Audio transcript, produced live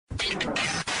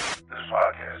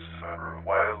member of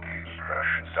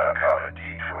WildGamesProductions.com and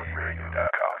D20Radio.com.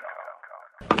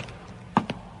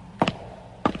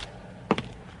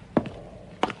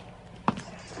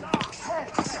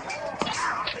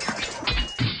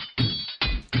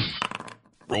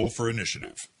 Roll for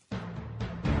Initiative.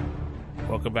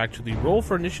 Welcome back to the Roll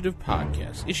for Initiative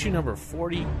podcast, issue number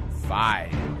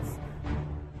 45.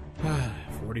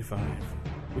 45.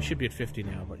 We should be at 50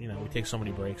 now, but, we take so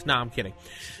many breaks. Nah, I'm kidding.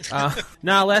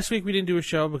 Last week we didn't do a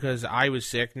show because I was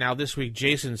sick. Now this week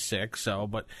Jason's sick,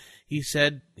 but he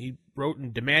said, he wrote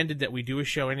and demanded that we do a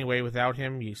show anyway without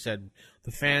him. He said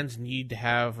the fans need to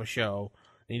have a show,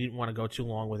 and he didn't want to go too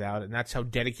long without it, and that's how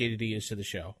dedicated he is to the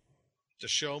show. The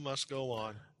show must go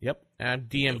on. Yep. I'm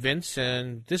DM Vince,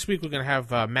 and this week we're going to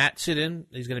have Matt sit in.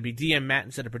 He's going to be DM Matt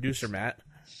instead of producer Matt.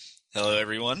 Hello,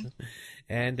 everyone.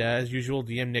 And as usual,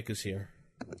 DM Nick is here.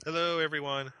 Hello,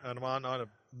 everyone. I'm on a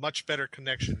much better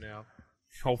connection now.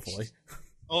 Hopefully.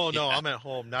 Oh, no, I'm at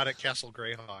home, not at Castle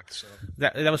Greyhawk. So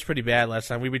That was pretty bad last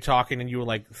time. We were talking, and you were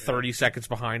like 30 seconds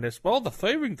behind us. Well, the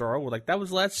flaming thrower, we're like, that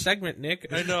was last segment, Nick.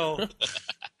 I know.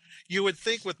 You would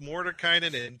think with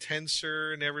Mordekainen and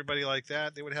Tensor and everybody like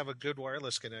that, they would have a good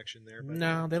wireless connection there. But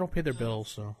no, they don't pay their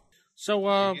bills,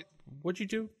 So, what'd you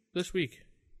do this week?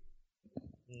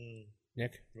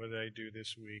 Nick? What did I do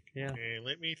this week? Yeah.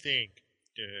 Let me think.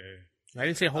 I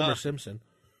didn't say Homer Simpson.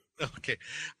 Okay.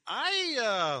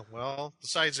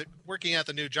 Besides working at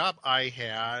the new job I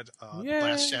had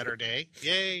last Saturday.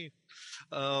 Yay.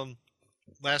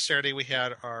 Last Saturday we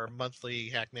had our monthly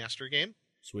Hackmaster game.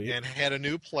 Sweet. And had a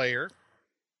new player.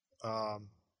 And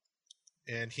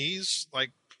he's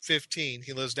like 15.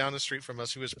 He lives down the street from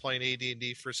us. He was playing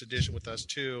AD&D First Edition with us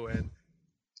too. And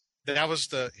that was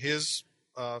his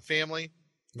family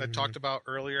that I talked about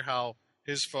earlier, how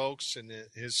his folks and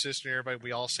his sister and everybody,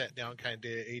 we all sat down, kind of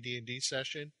did an AD&D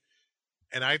session.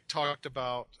 And I talked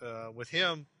about with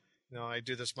him, I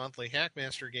do this monthly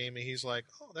Hackmaster game, and he's like,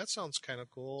 oh, that sounds kind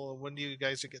of cool. When do you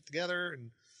guys get together?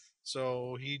 And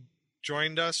so he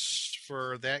joined us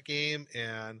for that game,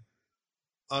 and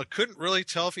couldn't really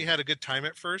tell if he had a good time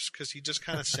at first because he just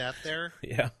kind of sat there.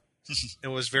 Yeah.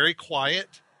 And was very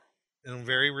quiet and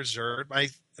very reserved.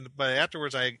 But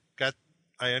afterwards, I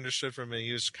understood from him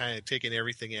he was kind of taking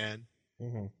everything in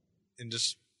and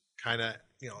just kind of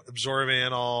absorbing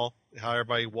in all how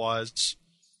everybody was.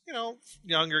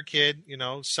 Younger kid,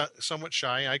 somewhat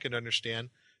shy. I can understand.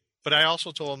 But I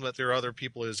also told him that there are other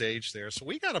people his age there. So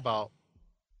we got about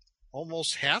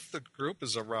almost half the group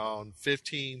is around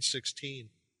 15, 16.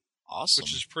 Awesome.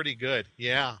 Which is pretty good.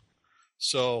 Yeah.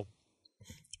 So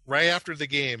right after the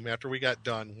game, after we got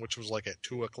done, which was like at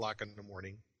 2:00 in the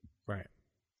morning. Right.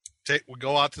 We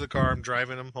go out to the car. I'm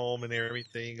driving him home and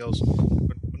everything. He goes,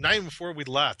 not even before we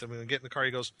left, get in the car.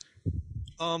 He goes,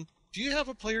 do you have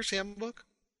a player's handbook?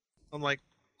 I'm like,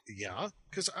 yeah,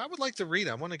 because I would like to read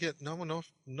it. I want to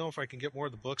know if I can get more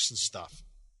of the books and stuff.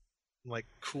 I'm like,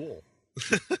 cool.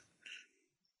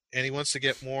 And he wants to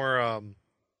get more.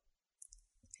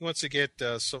 He wants to get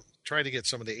try to get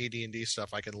some of the AD&D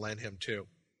stuff I can lend him too.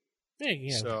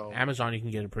 Yeah. So, Amazon, you can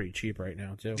get it pretty cheap right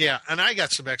now too. Yeah, and I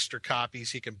got some extra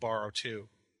copies he can borrow too.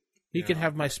 He can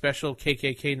have my special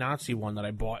KKK Nazi one that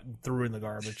I bought and threw in the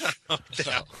garbage.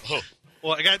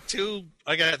 Well, I got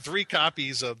 3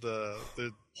 copies of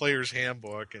the player's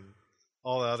handbook and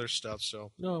all the other stuff.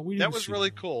 So that was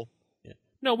really cool. Yeah.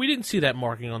 No, we didn't see that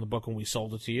marking on the book when we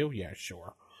sold it to you. Yeah,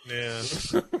 sure. Yeah,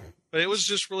 but it was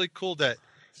just really cool that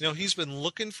he's been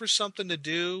looking for something to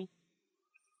do,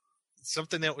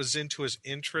 something that was into his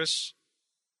interests,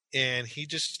 and he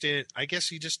just didn't. I guess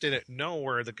he just didn't know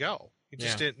where to go. He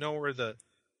just didn't know he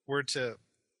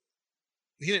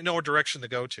didn't know what direction to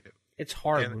go to. It's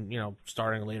hard,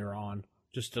 starting later on.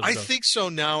 I think so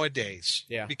nowadays.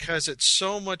 Yeah. Because it's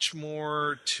so much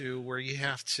more to where you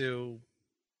have to.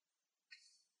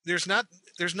 There's no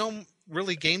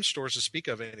really game stores to speak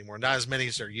of anymore. Not as many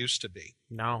as there used to be.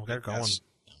 No, they're going.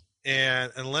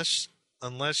 And unless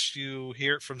you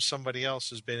hear it from somebody else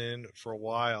who's been in it for a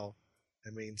while,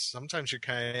 sometimes you're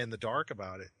kind of in the dark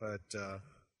about it. But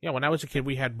yeah, when I was a kid,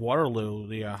 we had Waterloo,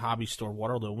 the hobby store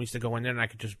Waterloo, and we used to go in there, and I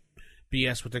could just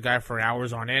BS with the guy for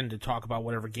hours on end to talk about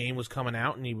whatever game was coming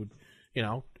out, and he would,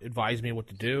 advise me what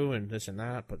to do and this and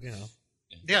that. But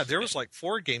yeah, there was like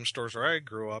 4 game stores where I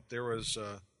grew up. There was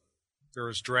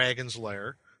Dragon's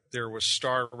Lair, there was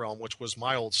Star Realm, which was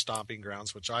my old stomping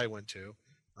grounds, which I went to,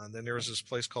 and then there was this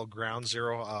place called Ground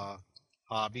Zero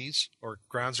Hobbies or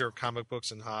Ground Zero Comic Books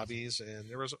and Hobbies, and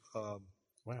there was wow,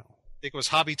 I think it was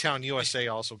Hobbytown USA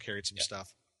also carried some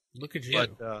stuff. Look at you.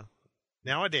 But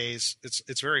nowadays,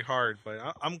 it's very hard,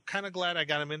 but I'm kind of glad I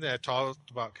got him in there. I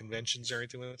talked about conventions and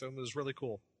everything with him. It was really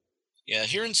cool. Yeah,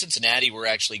 here in Cincinnati, we're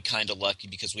actually kind of lucky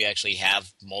because we actually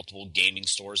have multiple gaming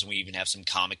stores, and we even have some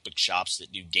comic book shops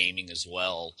that do gaming as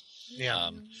well.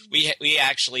 Yeah. We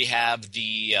actually have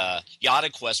the Yada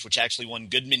Quest, which actually won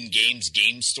Goodman Games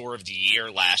Game Store of the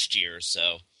Year last year,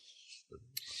 so we're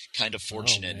kind of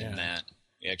fortunate in that.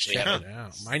 We actually have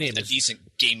My name a is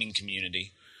decent gaming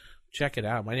community. Check it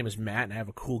out. My name is Matt, and I have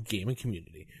a cool gaming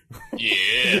community.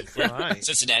 Yeah. Nice.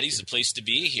 Cincinnati's the place to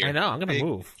be here. I know. I'm going to Big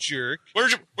move. jerk.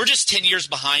 We're just 10 years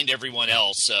behind everyone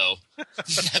else, so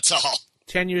that's all.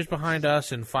 10 years behind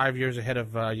us and 5 years ahead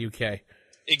of UK.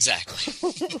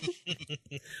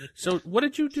 Exactly. So what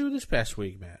did you do this past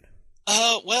week, Matt?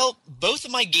 Well, both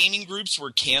of my gaming groups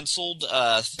were canceled,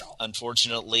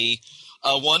 unfortunately.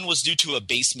 One was due to a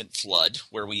basement flood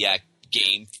where we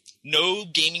gamed. No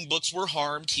gaming books were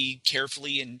harmed. He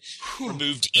carefully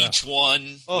removed each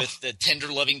one with the tender,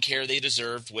 loving care they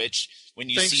deserved, which when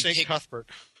you Thanks, see St. Cuthbert.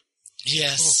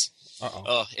 Yes.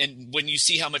 Uh-oh. And when you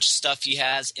see how much stuff he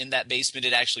has in that basement,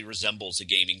 it actually resembles a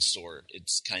gaming store.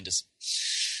 It's kind of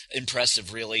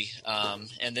impressive, really.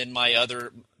 And then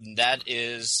that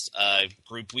is a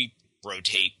group we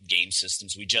rotate game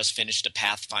systems. We just finished a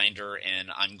Pathfinder, and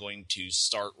I'm going to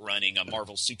start running a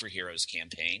Marvel Superheroes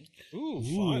campaign. Ooh,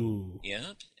 fun. Ooh.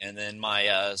 Yep. And then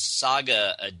my Star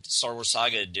Wars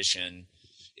Saga edition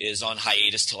is on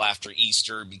hiatus till after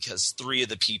Easter because 3 of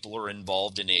the people are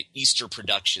involved in an Easter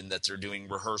production that they're doing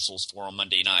rehearsals for on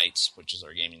Monday nights, which is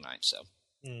our gaming night. So,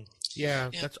 Yeah,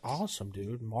 that's awesome,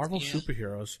 dude. Marvel Yeah.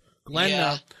 Superheroes.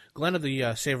 Glenn of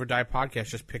the Save or Die podcast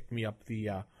just picked me up the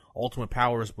Ultimate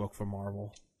Powers book for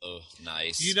Marvel. oh,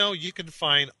 nice. You can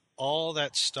find all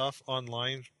that stuff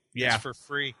online just for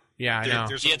free. Yeah, I know.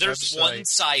 There's a there's website, one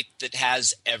site that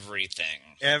has everything.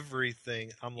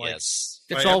 everything. I'm like, Yes.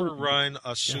 if It's I all- ever run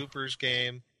a Supers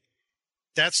game,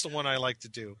 that's the one I like to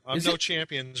do. I'm Is no it-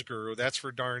 Champions guru, that's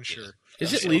for darn sure.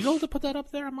 Is it legal to put that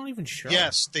up there? I'm not even sure.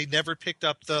 Yes, they never picked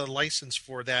up the license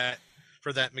for that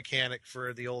mechanic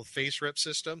for the old face rip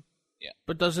system.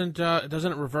 But doesn't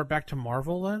it revert back to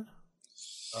Marvel then?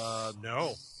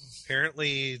 No.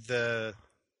 Apparently the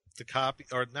copy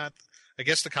or not. I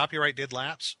guess the copyright did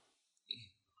lapse.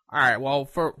 All right. Well,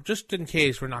 for just in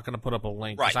case, we're not going to put up a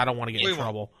link because Right. I don't want to get We in won't.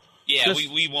 trouble. Yeah, Just-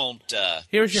 we won't.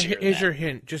 Here's share your that.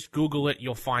 hint. Just Google it.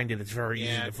 You'll find it. It's very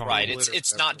easy to find. Right, Google it or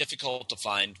it's whatever. not difficult to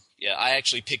find. Yeah, I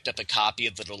actually picked up a copy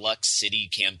of the Deluxe City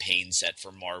campaign set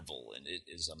for Marvel, and it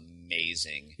is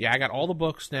amazing. Yeah, I got all the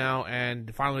books now,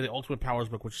 and finally the Ultimate Powers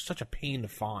book, which is such a pain to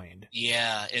find.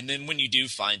 Yeah, and then when you do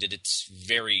find it, it's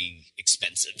very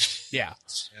expensive. Yeah.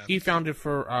 Yeah. He found it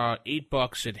for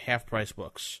 $8 at Half Price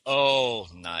Books. Oh,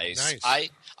 nice. Nice. I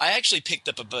actually picked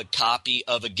up a copy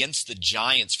of Against the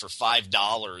Giants for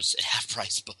 $5 at Half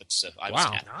Price Books. So I was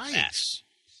Wow. happy with that. Nice.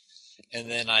 And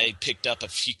then I picked up a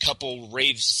couple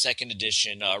Rave second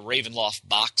edition Ravenloft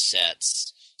box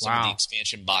sets, some of the Wow.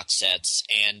 expansion box sets,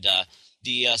 and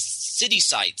the city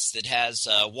sites that has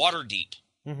Waterdeep.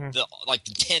 Mhm. The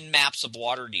 10 maps of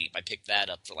Waterdeep. I picked that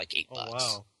up for like $8. Oh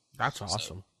wow. That's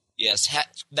awesome. Yes,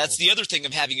 that's the other thing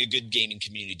of having a good gaming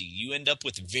community. You end up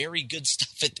with very good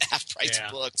stuff at Half Price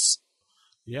Yeah. Books.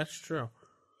 Yeah, it's true.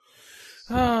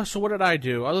 So what did I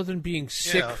do other than being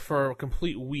sick Yeah. for a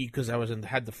complete week because I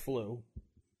had the flu?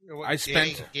 What, I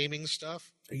spent- gaming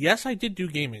stuff. Yes, I did do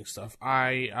gaming stuff.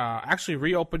 I actually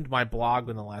reopened my blog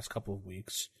in the last couple of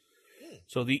weeks.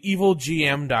 So the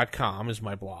evilgm.com is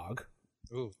my blog.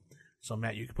 Ooh. So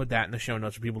Matt, you can put that in the show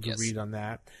notes for people to Yes. read on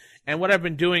that. And what I've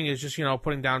been doing is just,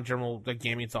 putting down general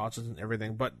gaming thoughts and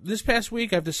everything. But this past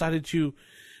week, I've decided to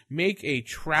make a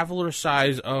traveler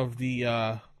size of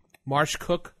the Marsh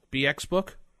Cook BX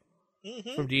book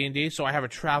from D&D. So I have a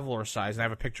traveler size, and I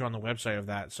have a picture on the website of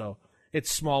that. So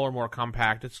it's smaller, more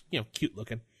compact. It's, cute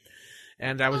looking.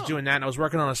 And I was doing that, and I was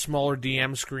working on a smaller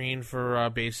DM screen for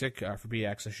Basic, for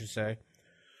BX, I should say.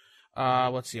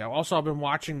 Let's see. I've been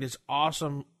watching this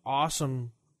awesome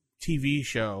TV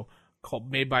show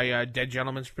made by Dead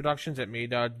Gentlemen's Productions that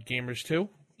made Gamers 2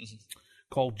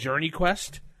 called Journey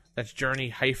Quest. That's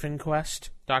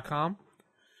journey-quest.com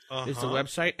is the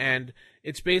website. And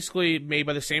it's basically made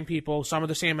by the same people. Some of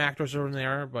the same actors are in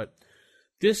there, but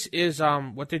this is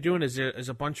what they're doing is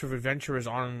a bunch of adventurers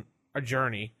on a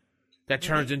journey that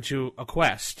turns into a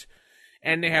quest.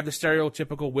 And they have the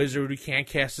stereotypical wizard who can't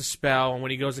cast a spell, and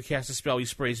when he goes to cast a spell, he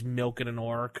sprays milk at an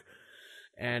orc.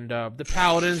 And the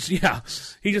paladins,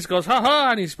 he just goes, ha-ha,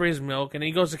 and he sprays milk, and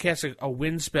he goes to cast a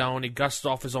wind spell, and he gusts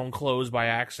off his own clothes by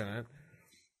accident.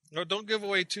 No, don't give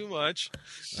away too much.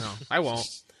 No, I won't.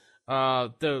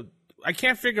 I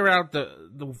can't figure out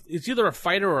it's either a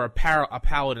fighter or a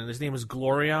paladin. His name is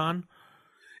Glorion,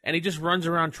 and he just runs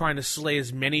around trying to slay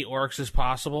as many orcs as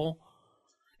possible.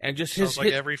 And just Sounds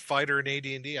like every fighter in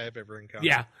AD&D I've ever encountered.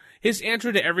 yeah, his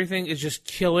answer to everything is just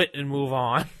kill it and move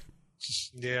on.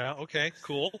 Yeah. Okay.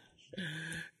 Cool.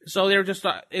 So they're just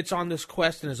it's on this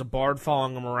quest, and there's a bard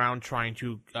following them around trying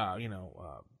to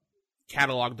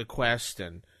catalog the quest,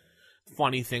 and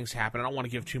funny things happen. I don't want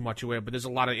to give too much away, but there's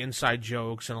a lot of inside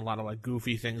jokes and a lot of like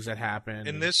goofy things that happen.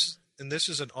 And this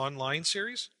is an online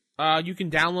series? You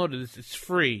can download it. It's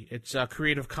free. It's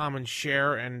Creative Commons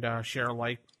share and share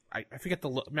alike. I forget the.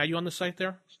 Are you on the site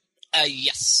there?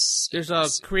 Yes. There's a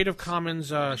Creative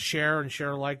Commons share and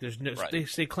share alike. There's no. Right.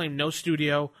 They claim no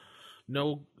studio,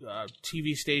 no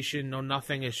TV station, no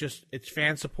nothing. It's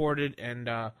fan supported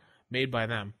and made by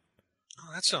them.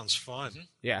 Oh, that sounds fun.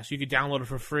 Yeah, so you can download it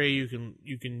for free.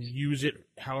 You can use it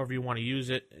however you want to use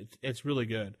it. It's really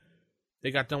good.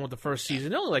 They got done with the first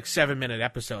season. They're only like 7-minute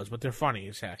episodes, but they're funny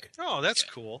as heck. Oh, that's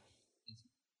cool.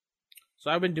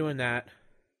 So I've been doing that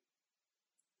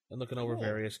and looking over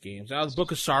various games. Now, the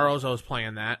Book of Sorrows, I was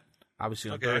playing that,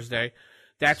 obviously, on Thursday.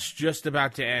 That's just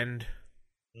about to end,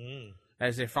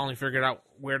 as they finally figured out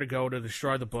where to go to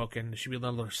destroy the book, and there should be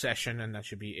another session, and that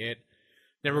should be it.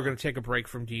 Then we're going to take a break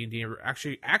from D&D.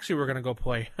 Actually, we're going to go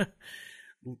play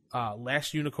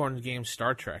Last Unicorn game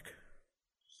Star Trek.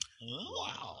 Oh,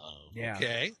 wow. Yeah.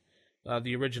 Okay.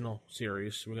 The original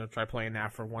series. We're going to try playing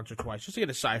that for once or twice, just to get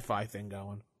a sci-fi thing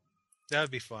going. That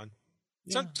would be fun.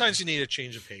 Yeah. Sometimes you need a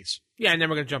change of pace. Yeah, and then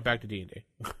we're going to jump back to D&D.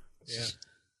 Yeah.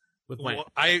 Well,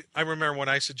 I remember when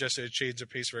I suggested a change of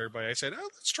pace for everybody, I said,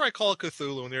 let's try Call of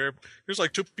Cthulhu. And there's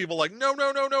like two people like, no.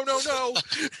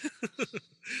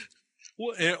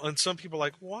 And some people are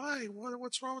like, why?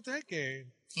 What's wrong with that game?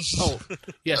 Oh,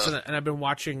 yes, and I've been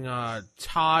watching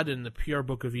Todd and the Pure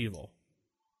Book of Evil,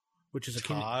 which is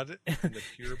Todd and the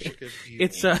Pure Book of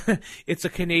Evil. It's a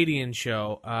Canadian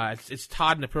show. It's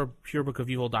Todd and the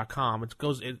PureBookOfEvil.com.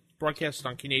 It broadcasts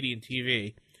on Canadian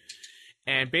TV,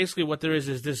 and basically what there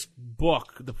is this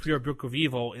book, the Pure Book of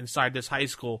Evil, inside this high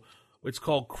school. It's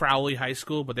called Crowley High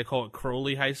School, but they call it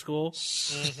Crowley High School.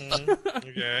 Mm-hmm.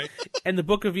 Okay. And the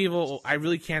Book of Evil, I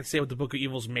really can't say what the Book of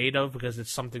Evil is made of because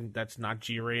it's something that's not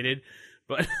G-rated,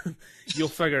 but you'll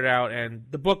figure it out. And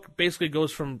the book basically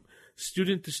goes from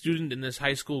student to student in this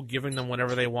high school, giving them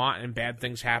whatever they want, and bad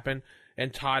things happen.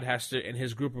 And Todd has to, and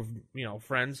his group of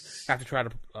friends, have to try to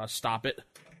stop it.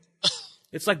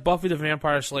 It's like Buffy the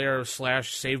Vampire Slayer /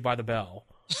 Saved by the Bell.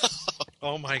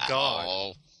 Oh my God.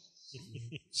 Oh.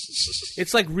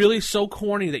 It's like really so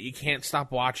corny that you can't stop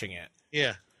watching it.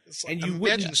 Yeah. It's like, And you imagine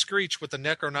wouldn't- Screech with the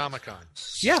Necronomicon.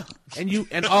 Yeah,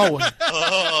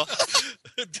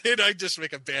 Did I just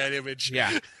make a bad image?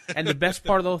 yeah. And the best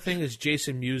part of the whole thing is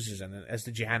Jason Mewes is in it as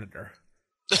the janitor,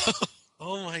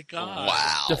 Oh my God.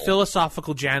 Wow. the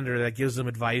philosophical janitor that gives them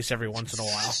advice every once in a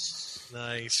while.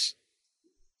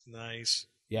 Nice.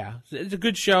 Yeah, it's a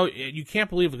good show. You can't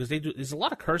believe it because there's a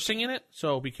lot of cursing in it,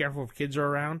 so be careful if kids are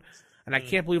around. And I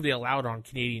can't believe they allowed on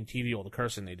Canadian TV all the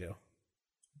cursing they do.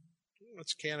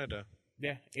 It's Canada,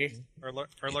 Yeah,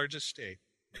 our largest state.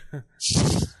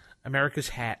 America's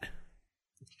hat.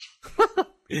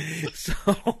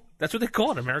 So that's what they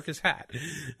call it, America's hat.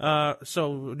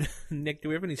 So Nick, do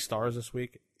we have any stars this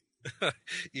week?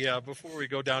 Yeah, before we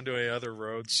go down to any other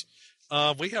roads,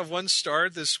 we have one star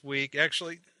this week,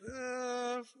 actually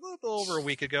a little over a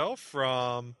week ago,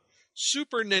 from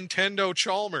Super Nintendo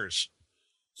Chalmers.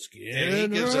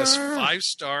 And he gives us 5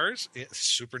 stars.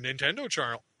 Super Nintendo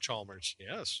Chalmers,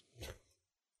 yes.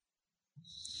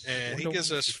 And he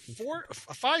gives us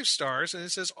 5 stars, and it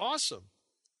says awesome.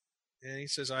 And he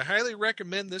says, I highly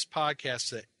recommend this podcast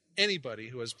to anybody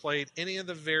who has played any of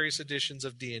the various editions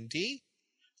of D&D.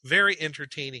 Very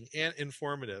entertaining and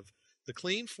informative. The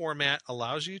clean format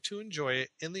allows you to enjoy it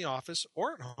in the office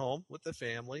or at home with the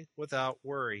family without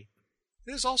worry.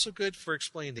 It is also good for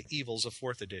explaining the evils of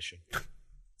 4th edition.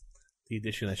 The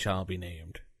edition that shall be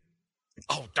named.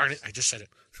 Oh, darn it, I just said it.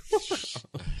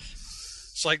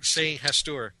 It's like saying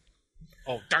Hastur.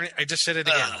 Oh, darn it, I just said it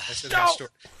again. I said Hastur.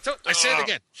 So, I said it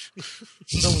again.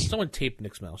 Someone taped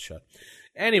Nick's mouth shut.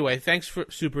 Anyway, thanks for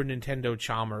Super Nintendo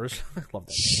Chalmers. I love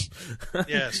that name.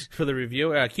 Yes. For the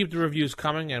review. Keep the reviews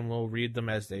coming, and we'll read them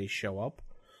as they show up.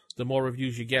 The more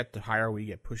reviews you get, the higher we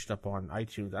get pushed up on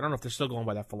iTunes. I don't know if they're still going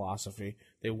by that philosophy.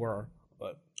 They were,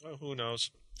 but Who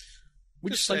knows?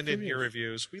 we Just like send in your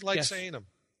reviews. reviews. We like Yes. saying them.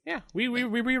 Yeah, we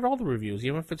read all the reviews,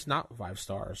 even if it's not 5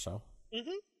 stars. So,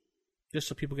 just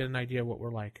so people get an idea of what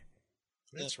we're like.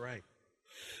 That's right.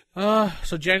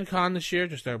 So Gen Con this year,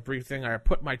 just a brief thing. I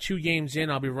put my 2 games in.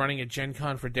 I'll be running at Gen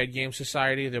Con for Dead Game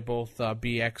Society. They're both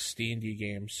BX D&D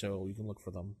games, so you can look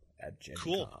for them at Gen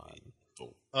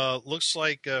Con. Looks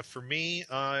like for me,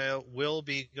 I will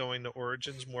be going to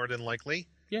Origins more than likely.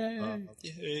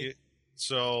 Yay.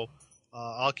 So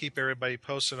I'll keep everybody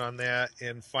posted on that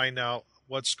and find out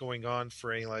what's going on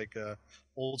for any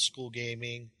old school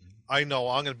gaming. I know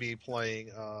I'm going to be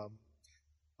playing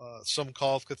some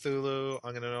Call of Cthulhu.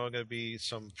 I'm going to be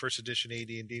some first edition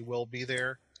AD&D will be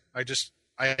there. I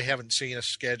haven't seen a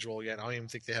schedule yet. I don't even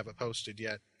think they have it posted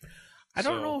yet. I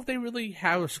don't know if they really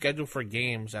have a schedule for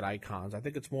games at Icons. I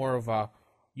think it's more of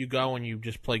you go and you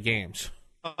just play games.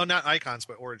 Oh, not Icons,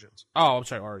 but Origins. Oh, I'm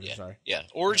sorry, Origins. Sorry. Yeah,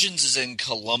 Origins is in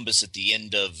Columbus at the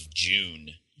end of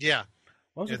June. Yeah.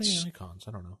 What was I thinking Icons?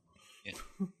 I don't know.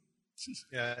 Yeah,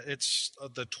 yeah, it's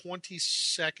the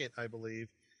 22nd, I believe,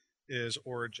 is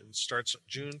Origins. Starts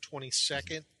June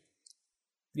 22nd.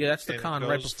 Yeah, that's the and con it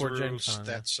right goes before Gen through Con.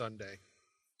 that Sunday.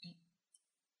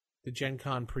 The Gen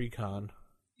Con pre-con.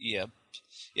 Yep.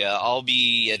 Yeah, I'll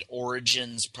be at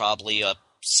Origins probably up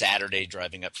Saturday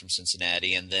driving up from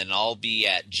Cincinnati, and then I'll be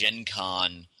at Gen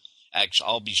Con. Actually,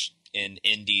 I'll be in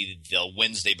Indy the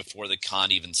Wednesday before the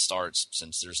con even starts,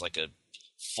 since there's like a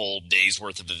full day's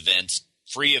worth of events,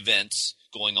 free events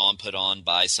going on, put on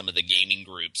by some of the gaming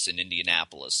groups in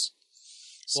Indianapolis.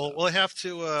 So, Well, we'll have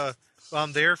to.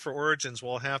 I'm there for Origins.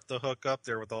 We'll have to hook up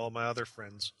there with all my other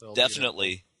friends. They'll be there.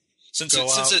 definitely. Since Go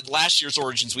out. last year's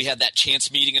Origins, we had that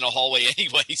chance meeting in a hallway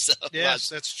anyway. So Yes,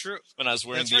 that's true. when I was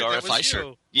wearing That's the right, that RFI was shirt.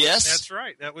 you. Yes. That's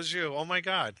right. That was you. Oh my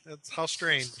God, that's how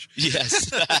strange.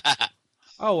 Yes.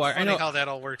 Oh, I Funny know. how that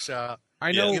all works out.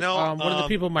 I know. Yeah. You know, One of the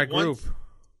people in my one- group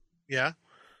Yeah.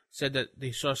 said that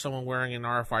they saw someone wearing an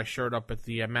RFI shirt up at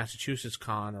the Massachusetts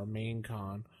Con or Maine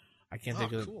Con. I can't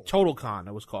think of cool. it. Total Con,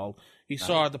 it was called. He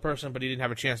saw the person, but he didn't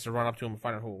have a chance to run up to him and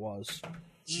find out who it was.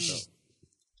 So.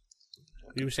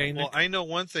 You were saying, Well, Nick? I know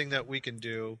one thing that we can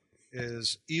do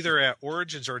is either at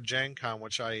Origins or Gen Con,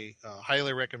 which I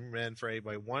highly recommend for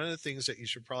anybody. One of the things that you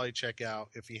should probably check out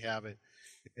if you haven't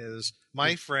is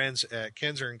my friends at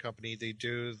Kenzer and Company. They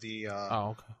do the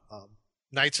Oh, okay.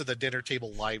 Knights of the Dinner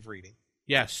Table live reading.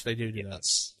 Yes, they do that.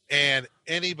 Yes. And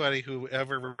anybody who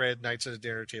ever read Knights of the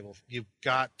Dinner Table, you've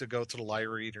got to go to the live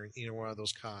reader in either one of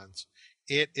those cons.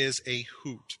 It is a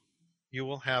hoot. You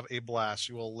will have a blast.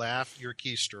 You will laugh your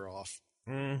keister off.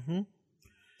 Mm-hmm.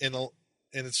 And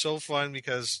it's so fun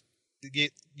because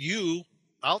you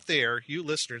out there, you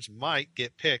listeners, might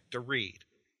get picked to read.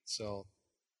 So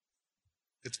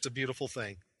it's a beautiful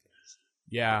thing.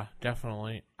 Yeah,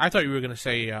 definitely. I thought you were going to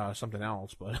say something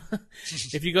else, but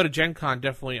if you go to Gen Con,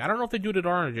 definitely. I don't know if they do it at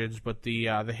Origins, but the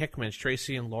Hickmans,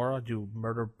 Tracy and Laura, do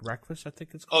Murder Breakfast, I think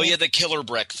it's called. Oh, yeah, the Killer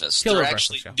Breakfast. Killer They're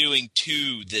Breakfast, actually yeah. doing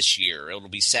 2 this year. It'll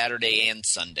be Saturday and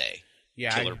Sunday.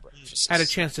 Yeah, Killer I Breakfast. had a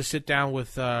chance to sit down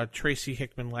with Tracy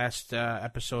Hickman last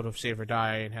episode of Save or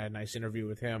Die and had a nice interview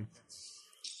with him.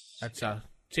 That's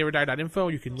saveordie.info.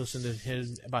 You can listen to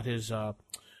his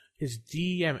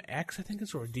DMX, I think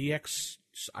it's, or DX.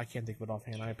 I can't think of it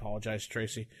offhand. I apologize,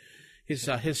 Tracy. His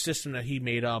system that he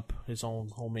made up, his own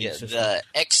homemade Yeah, system. the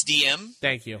XDM.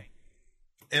 Thank you.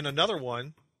 And another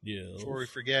one, Yeah. before we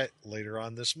forget, later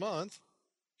on this month,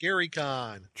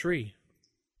 GaryCon. Tree.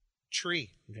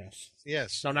 Yes.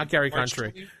 Yes. No, not Gary Con March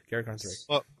Tree. 20 Gary Con 3.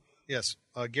 Well, yes.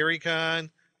 GaryCon,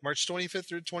 March 25th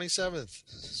through 27th.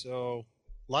 So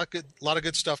a lot of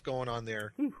good stuff going on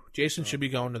there. Whew. Jason should be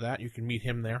going to that. You can meet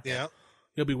him there. Yeah.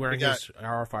 He'll be wearing We got- his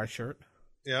RFI shirt.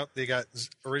 Yeah, they got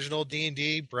original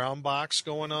D&D Brown Box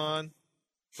going on,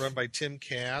 run by Tim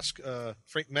Kask.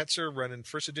 Frank Metzer running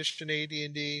first edition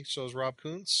AD&D. So is Rob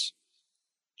Kuntz.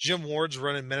 Jim Ward's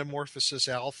running Metamorphosis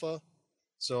Alpha.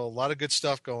 So a lot of good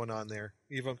stuff going on there.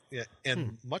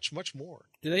 And much more.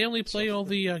 Do they only play all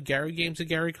the Gary games at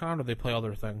Gary Con, or do they play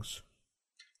other things?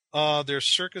 There's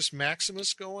Circus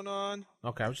Maximus going on.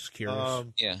 Okay, I was just curious.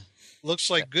 Yeah.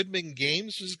 Looks like Goodman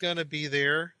Games is going to be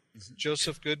there.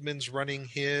 Joseph Goodman's running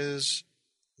his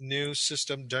new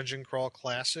system, Dungeon Crawl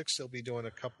Classics. They'll be doing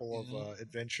a couple of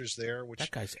adventures there.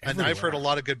 That guy's and everywhere. I've heard a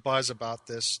lot of good buzz about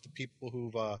this. The people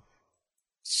who've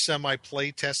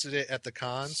semi-play tested it at the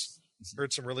cons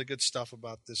heard some really good stuff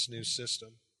about this new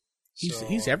system.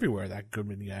 He's everywhere, that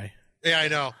Goodman guy. Yeah, I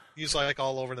know. He's like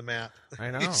all over the map.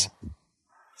 I know.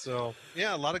 So,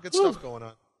 yeah, a lot of good stuff going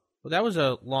on. Well, that was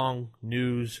a long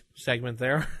news segment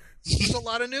there. There's a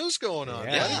lot of news going on.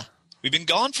 Yeah. Yeah. We've been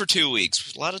gone for 2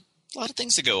 weeks. A lot of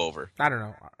things to go over. I don't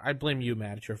know. I blame you,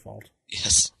 Matt. It's your fault.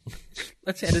 Yes.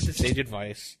 Let's edit the sage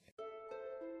advice.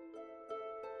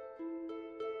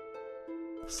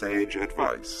 Sage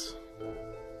advice.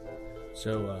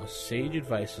 So, sage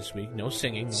advice this week. No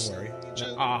singing, don't worry.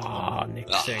 Nick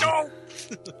Ah. sang.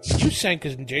 You sang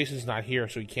because Jason's not here,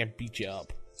 so he can't beat you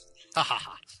up.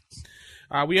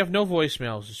 We have no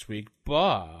voicemails this week, but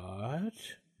I'm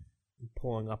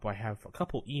pulling up. I have a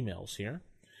couple emails here.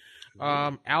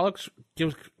 Alex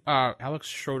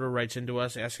Schroeder writes into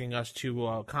us asking us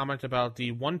to comment about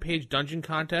the one-page dungeon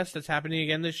contest that's happening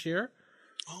again this year.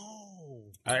 Oh,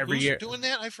 every who's year doing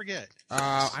that? I forget.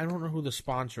 I don't know who the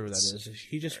sponsor of that is.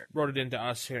 He just wrote it into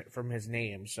us here from his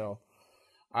name. So,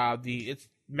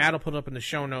 Matt will put it up in the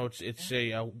show notes. It's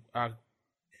a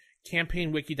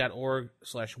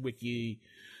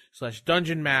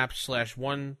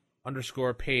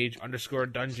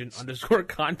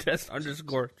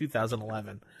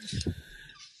campaignwiki.org/wiki/dungeon-map/1_page_dungeon_contest_2011.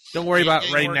 Don't worry about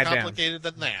writing that down. More complicated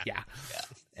than that. Yeah.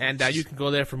 And you can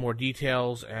go there for more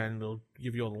details, and it'll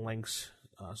give you all the links.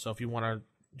 So if you want to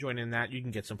join in that, you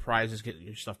can get some prizes, get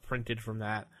your stuff printed from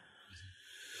that.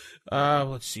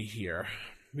 Let's see here.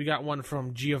 We got one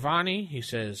from Giovanni. He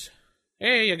says,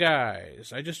 "Hey, you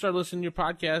guys. I just started listening to your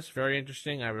podcast. Very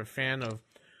interesting. I'm a fan of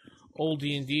old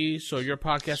D&D, so your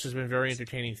podcast has been very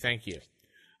entertaining. Thank you.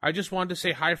 I just wanted to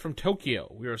say hi from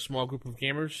Tokyo. We are a small group of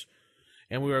gamers,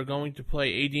 and we are going to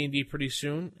play AD&D pretty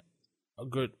soon.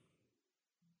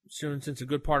 Since a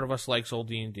good part of us likes old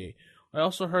D&D. I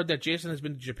also heard that Jason has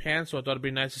been to Japan, so I thought it'd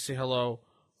be nice to say hello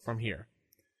from here.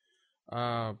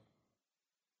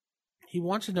 He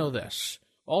wants to know this.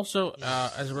 Also,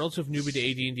 as a relative newbie to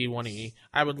AD&D 1E,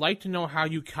 I would like to know how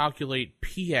you calculate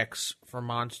PX for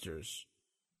monsters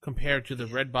compared to the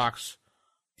red box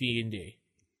D&D.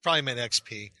 Probably meant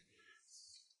XP.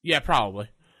 Yeah, probably.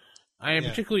 I am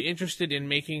particularly interested in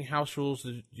making house rules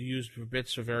to use for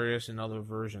bits for various and other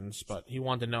versions, but he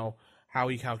wanted to know how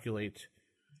he calculate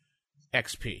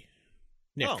XP.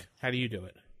 Nick, how do you do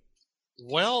it?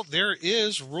 Well, there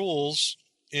is rules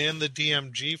in the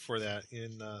DMG for that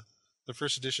in the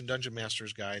first edition Dungeon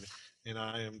Master's Guide, and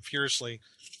I am furiously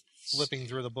flipping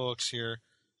through the books here,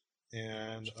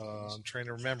 and I'm trying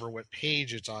to remember what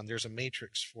page it's on. There's a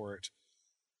matrix for it.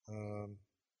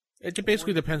 It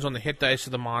basically depends on the hit dice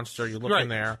of the monster. You look in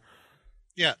there.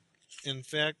 Yeah. In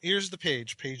fact, here's the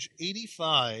page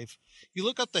 85. You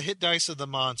look up the hit dice of the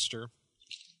monster,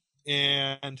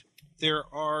 and there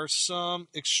are some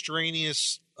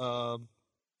extraneous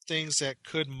things that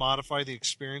could modify the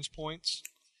experience points.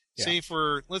 Yeah.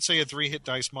 Let's say a 3 hit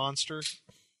dice monster.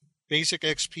 Basic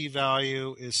XP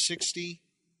value is 60.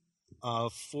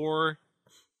 4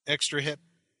 extra hit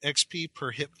XP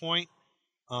per hit point.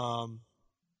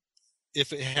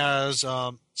 If it has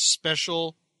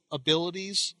special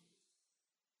abilities,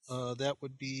 that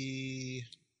would be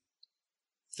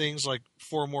things like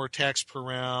 4 more attacks per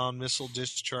round, missile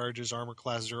discharges, armor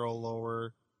class 0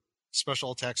 lower,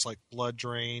 special attacks like blood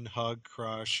drain, hug,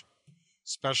 crush,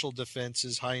 special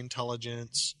defenses, high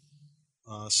intelligence,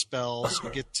 spells. You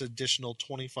get additional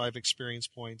 25 experience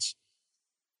points.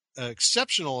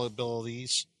 Exceptional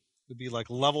abilities would be like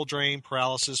level drain,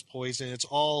 paralysis, poison. It's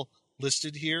all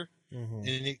listed here.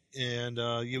 Mm-hmm. And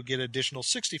you'll get additional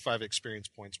 65 experience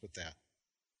points with that.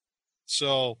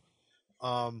 So,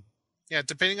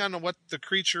 depending on what the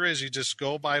creature is, you just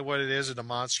go by what it is in the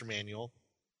monster manual.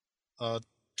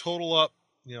 Total up,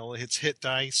 its hit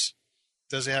dice.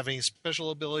 Does it have any special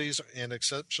abilities and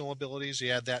exceptional abilities?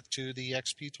 You add that to the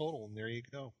XP total, and there you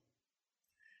go.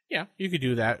 Yeah, you could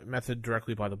do that method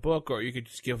directly by the book, or you could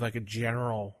just give like a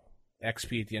general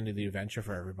XP at the end of the adventure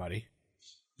for everybody.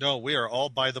 No, we are all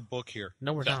by the book here.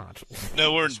 No, we're not.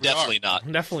 No, we're definitely not.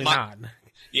 Definitely not.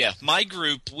 Yeah, my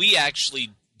group, we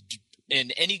actually, in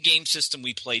any game system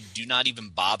we play, do not even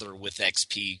bother with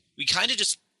XP. We kind of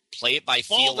just play it by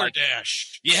feel.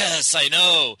 Balderdash. Yes, I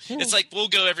know. It's like we'll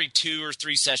go every 2 or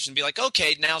 3 sessions and be like,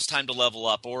 okay, now it's time to level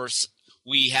up. Or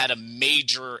we had a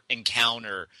major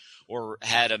encounter or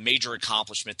had a major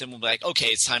accomplishment. Then we'll be like, okay,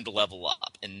 it's time to level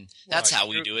up. And that's how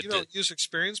we do it. You don't use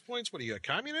experience points? What are you, a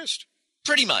communist?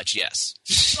 Pretty much, yes.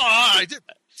 I did.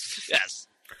 Yes.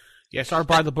 Yes, our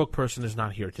by the book person is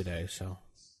not here today, so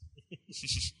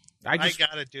I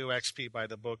gotta do XP by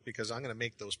the book because I'm gonna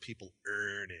make those people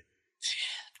earn it.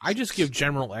 I just give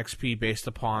general XP based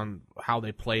upon how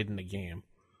they played in the game.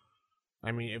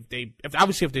 I mean, if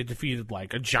they defeated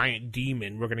like a giant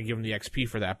demon, we're gonna give them the XP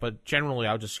for that. But generally,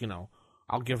 I'll just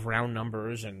I'll give round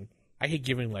numbers, and I hate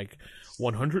giving like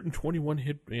 121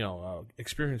 hit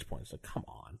experience points. Like, come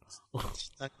on.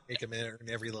 Make them earn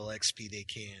every little XP they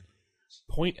can.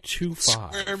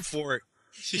 0.25. Earn for it.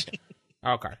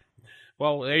 Okay.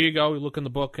 Well, there you go. Look in the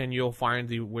book, and you'll find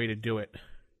the way to do it.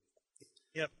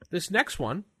 Yep. This next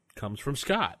one comes from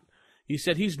Scott. He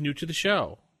said he's new to the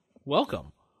show.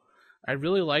 Welcome. I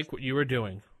really like what you are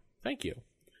doing. Thank you.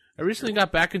 I recently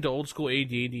got back into old school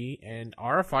AD&D, and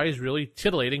RFI is really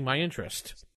titillating my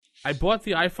interest. I bought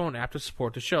the iPhone app to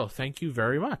support the show. Thank you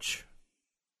very much.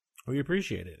 We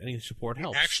appreciate it. Any support You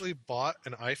helps. actually bought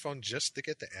an iPhone just to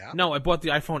get the app? No, I bought the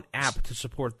iPhone app to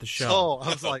support the show. Oh, I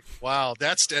was like, wow,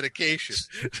 that's dedication.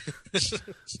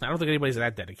 I don't think anybody's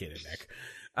that dedicated,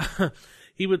 Nick.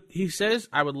 He says,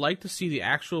 I would like to see the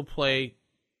actual play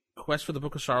Quest for the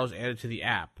Book of Sorrows added to the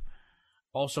app.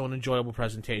 Also an enjoyable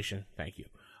presentation. Thank you.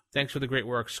 Thanks for the great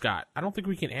work, Scott. I don't think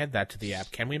we can add that to the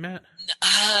app. Can we, Matt?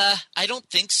 I don't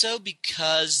think so,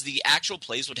 because the actual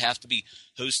plays would have to be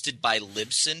hosted by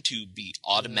Libsyn to be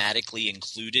automatically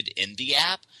included in the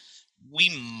app. We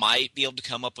might be able to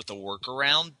come up with a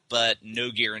workaround, but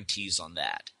no guarantees on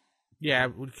that. Yeah,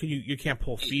 you can't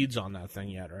pull feeds on that thing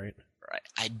yet, right? Right.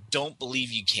 I don't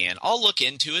believe you can. I'll look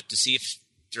into it to see if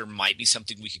there might be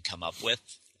something we could come up with,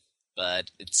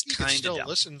 but it's You can kind still of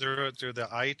listen through the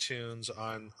iTunes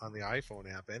on the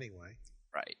iPhone app anyway.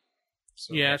 right.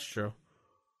 So, Yeah, that's true.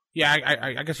 Yeah,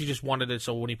 I guess he just wanted it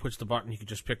so when he puts the button, he could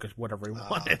just pick whatever he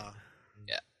wanted.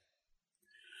 Yeah.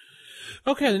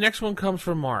 Okay, the next one comes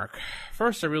from Mark.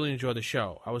 First, I really enjoyed the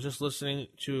show. I was just listening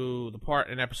to the part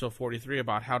in episode 43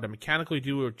 about how to mechanically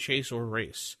do a chase or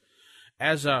race.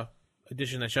 As a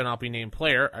edition that shall not be named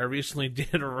player, I recently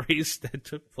did a race that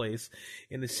took place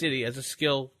in the city as a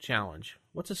skill challenge.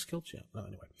 What's a skill challenge? Oh,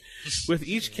 anyway. With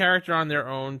each character on their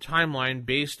own timeline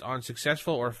based on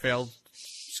successful or failed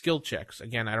skill checks.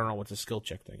 Again, I don't know what the skill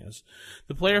check thing is.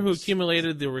 The player who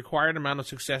accumulated the required amount of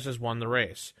successes won the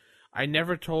race. I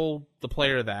never told the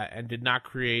player that and it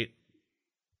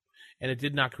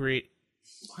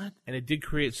did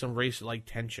create some race-like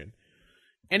tension.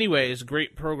 Anyways,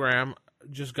 great program.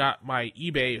 Just got my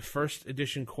eBay first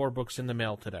edition core books in the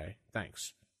mail today.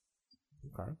 Thanks.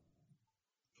 Okay.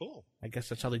 Cool. I guess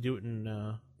that's how they do it in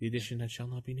the edition that shall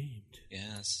not be named.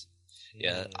 Yes.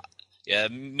 Yeah. Yeah.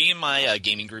 Me and my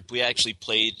gaming group, we actually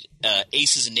played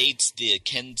Aces and Eights, the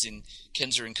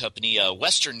Kenzer and Company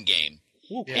Western game.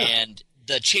 Ooh, Yeah. And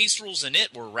the chase rules in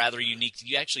it were rather unique.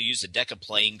 You actually used a deck of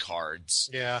playing cards.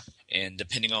 Yeah. And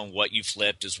depending on what you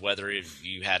flipped is whether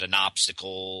you had an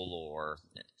obstacle or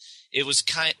it was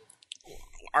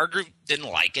our group didn't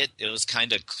like it. It was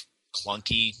kind of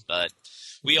clunky, but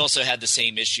we also had the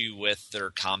same issue with their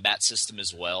combat system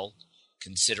as well,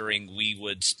 considering we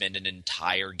would spend an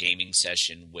entire gaming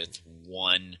session with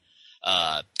one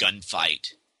gunfight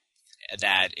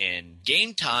that in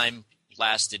game time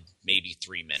lasted maybe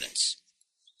 3 minutes.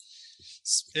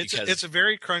 It's a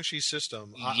very crunchy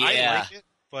system. I like it,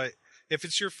 but if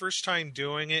it's your first time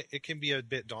doing it, it can be a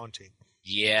bit daunting.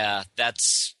 Yeah,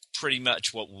 that's pretty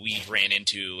much what we ran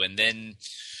into. And then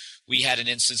we had an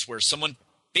instance where someone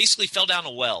basically fell down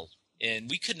a well, and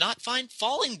we could not find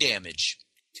falling damage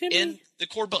in the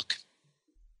core book.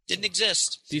 Didn't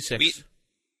exist. D6.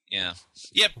 Yeah.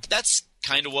 Yep, that's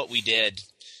kind of what we did.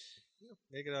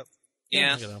 Make it up.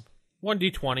 Yeah. Look it up.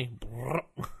 1d20.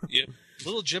 Yep.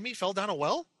 Little Jimmy fell down a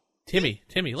well? Timmy,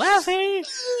 laughing.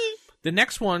 The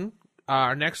next one,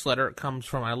 our next letter comes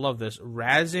from, I love this,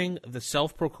 razzing the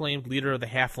self-proclaimed leader of the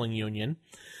Halfling Union.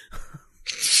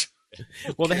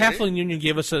 Well, the Halfling Union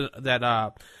gave us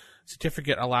that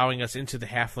certificate allowing us into the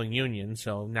Halfling Union,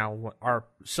 so now our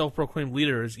self-proclaimed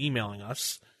leader is emailing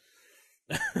us.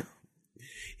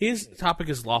 His topic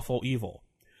is lawful evil.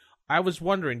 I was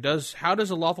wondering, how does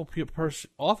a lawful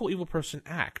evil person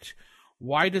act?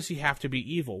 Why does he have to be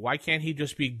evil? Why can't he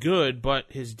just be good, but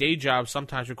his day job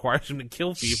sometimes requires him to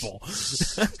kill people?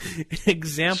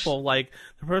 Example, like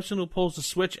the person who pulls the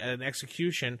switch at an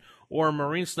execution, or a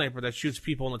Marine sniper that shoots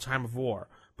people in the time of war.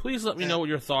 Please let me know what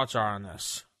your thoughts are on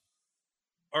this.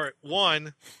 All right.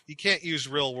 One, you can't use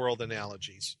real-world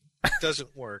analogies. It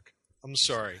doesn't work. I'm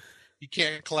sorry. You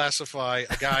can't classify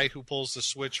a guy who pulls the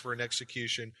switch for an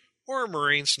execution or a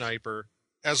Marine sniper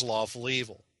as lawful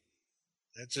evil.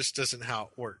 That just isn't how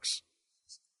it works.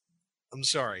 I'm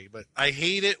sorry, but I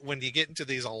hate it when you get into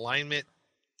these alignment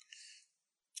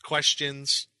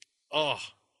questions. Oh,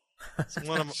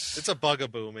 it's a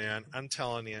bugaboo, man. I'm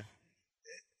telling you.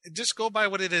 Just go by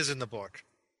what it is in the book.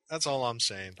 That's all I'm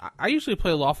saying. I usually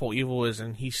play lawful evil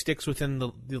and he sticks within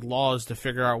the laws to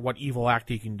figure out what evil act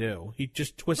he can do. He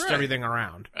just twists everything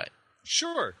around. Right.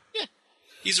 Sure. Yeah.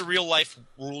 He's a real-life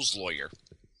rules lawyer.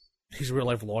 He's a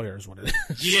real-life lawyer is what it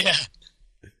is. Yeah.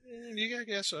 I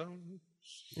guess so.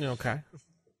 Okay.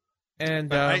 And,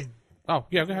 But go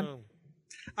ahead.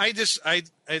 I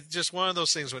just one of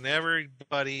those things when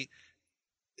everybody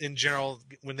in general,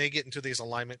 when they get into these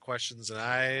alignment questions, and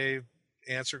I've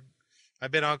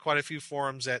been on quite a few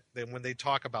forums that when they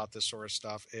talk about this sort of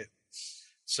stuff,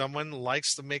 someone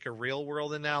likes to make a real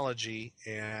world analogy,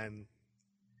 and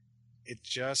it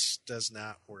just does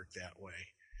not work that way.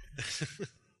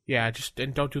 Yeah,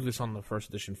 and don't do this on the first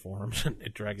edition forums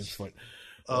at Dragon's Foot.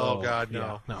 Oh God,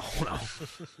 no. Yeah,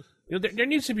 no. There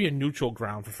needs to be a neutral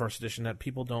ground for first edition that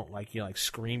people don't like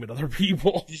scream at other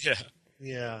people.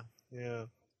 Yeah.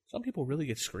 Some people really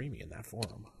get screamy in that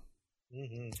forum.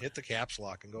 Mm-hmm. Hit the caps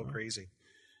lock and go crazy.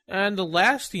 And the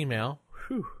last email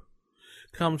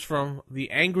comes from the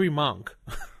Angry Monk.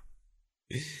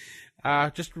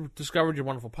 Just discovered your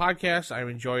wonderful podcast. I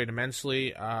enjoy it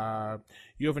immensely.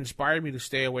 You have inspired me to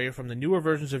stay away from the newer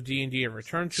versions of D&D and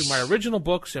return to my original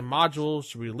books and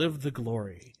modules to relive the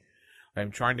glory. I am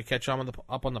trying to catch up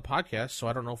on the podcast, so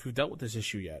I don't know if you've dealt with this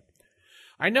issue yet.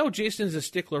 I know Jason is a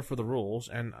stickler for the rules,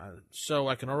 and so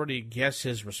I can already guess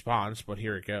his response, but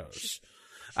here it goes.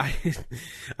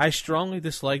 I strongly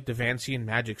dislike the Vancian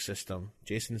magic system.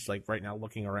 Jason's right now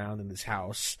looking around in his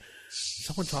house. Is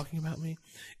someone talking about me?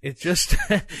 It just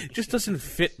doesn't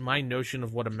fit my notion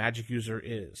of what a magic user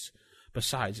is.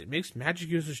 Besides, it makes magic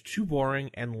users too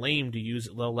boring and lame to use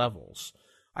at low levels.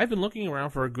 I've been looking around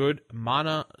for a good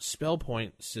mana spell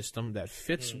point system that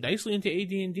fits nicely into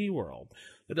AD&D world,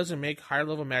 that doesn't make higher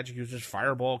level magic users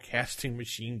fireball casting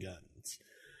machine guns.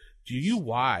 Do you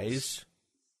wise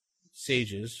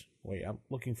sages? Wait, I'm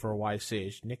looking for a wise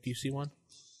sage. Nick, do you see one?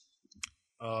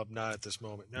 Not at this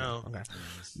moment. No. Okay.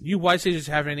 You wise sages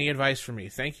have any advice for me?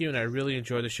 Thank you, and I really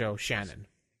enjoy the show. Shannon,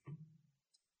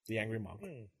 the Angry Monk.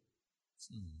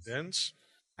 Vince,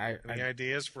 any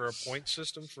ideas for a point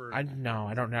system for? No,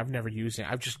 I don't know. I've never used it.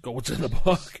 I just go what's in the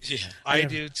book. Yeah, I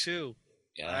do too.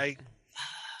 Yeah.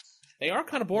 They are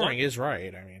kind of boring. Is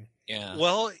right. I mean, yeah.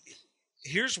 Well,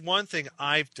 here's one thing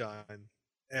I've done.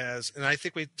 And I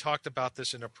think we talked about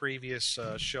this in a previous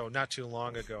show not too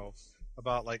long ago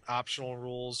about optional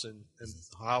rules and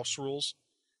house rules.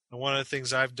 And one of the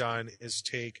things I've done is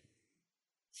take,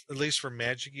 at least for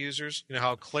magic users,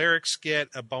 how clerics get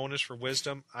a bonus for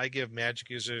wisdom, I give magic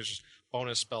users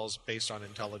bonus spells based on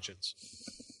intelligence.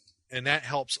 And that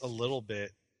helps a little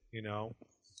bit,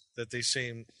 that they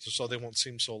seem, so they won't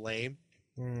seem so lame,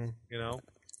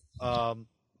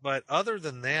 But other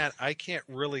than that, I can't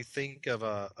really think of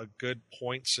a good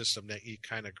point system that you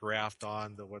kind of graft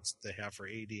on to what they have for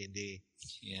AD&D.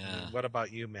 Yeah. What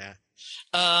about you, Matt?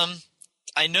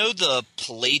 I know the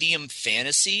Palladium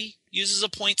Fantasy uses a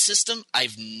point system.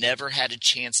 I've never had a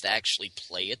chance to actually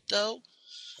play it, though.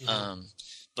 Mm-hmm.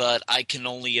 But I can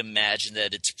only imagine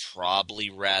that it's probably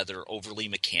rather overly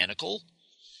mechanical,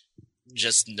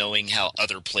 just knowing how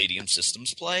other Palladium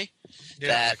systems play.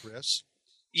 Yeah, like Riss.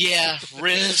 Yeah,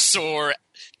 Riss or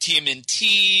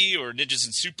TMNT or Ninjas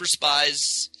and Super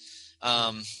Spies.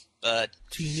 But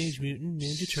Teenage Mutant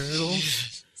Ninja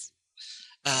Turtles.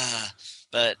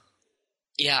 But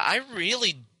yeah, I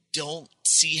really don't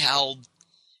see how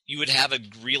you would have a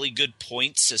really good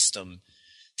point system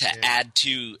to add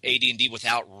to AD&D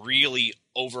without really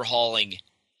overhauling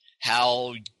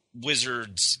how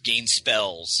wizards gain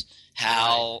spells,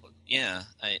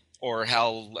 or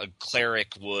how a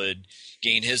cleric would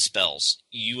gain his spells.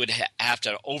 You would have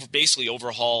to basically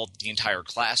overhaul the entire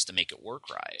class to make it work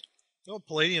right. Well,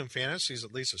 Palladium Fantasy is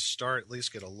at least a start. At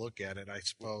least get a look at it, I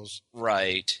suppose.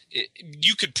 Right.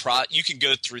 You can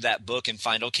go through that book and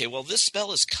find, okay, well, this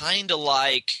spell is kind of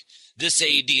like this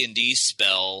AD&D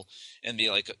spell, and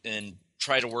and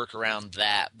try to work around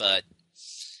that. But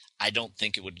I don't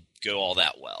think it would go all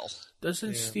that well.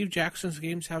 Doesn't Steve Jackson's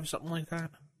games have something like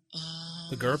that?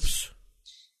 The GURPS?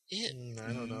 I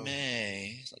don't know.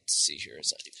 Let's see here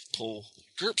as I pull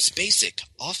GURPS Basic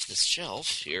off the shelf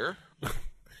here.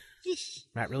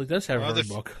 Matt really does have a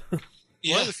book.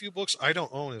 Yeah. One of the few books I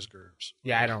don't own is GURPS.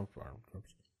 Yeah, I don't own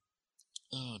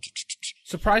GURPS.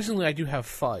 Surprisingly, I do have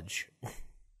Fudge.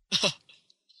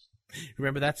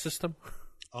 Remember that system?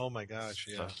 Oh my gosh,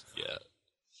 yeah. Yeah.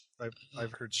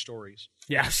 I've heard stories.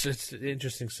 Yes, it's an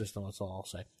interesting system, that's all I'll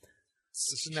say.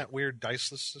 Isn't that weird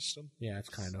diceless system? Yeah, it's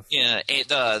kind of. Yeah,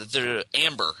 the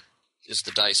Amber is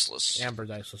the diceless. Amber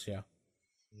diceless, yeah.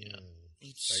 Yeah.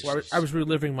 Well, I was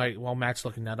reliving while Matt's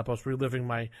looking that up, I was reliving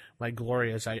my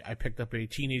glory as I picked up a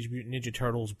Teenage Mutant Ninja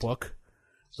Turtles book,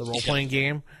 the role-playing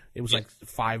game. It was like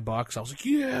 $5. I was like,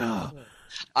 yeah!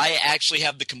 I actually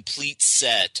have the complete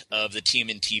set of the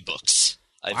TMNT books.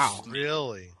 Wow.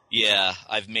 Really? Yeah,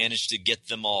 I've managed to get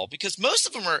them all. Because most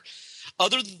of them are,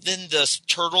 other than the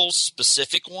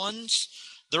Turtles-specific ones,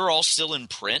 they're all still in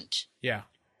print. Yeah.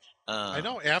 I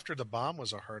know After the Bomb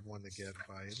was a hard one to get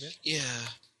by, isn't it? Yeah.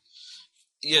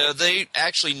 Yeah, they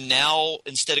actually now,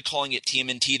 instead of calling it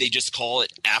TMNT, they just call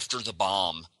it After the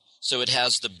Bomb. So it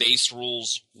has the base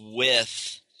rules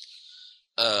with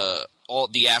all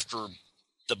the After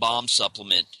the Bomb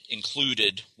supplement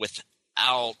included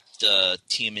without the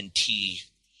TMNT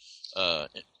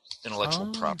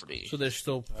intellectual property. So they're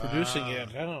still producing it.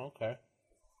 Oh, okay.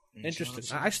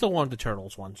 Interesting. I still wanted the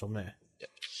Turtles one, so meh.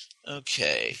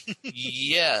 Okay.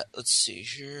 Yeah, let's see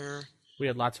here. We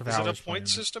had lots of Is hours. it a point playing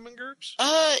system in GURPS?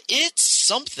 It's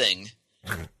something.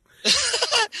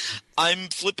 I'm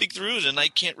flipping through it and I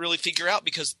can't really figure out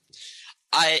because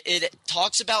it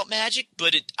talks about magic,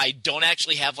 but I don't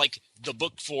actually have like the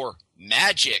book for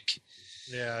magic.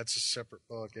 Yeah, it's a separate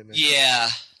book, isn't it? Yeah.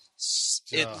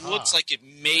 It looks like it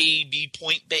may be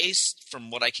point based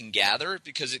from what I can gather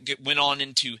because it went on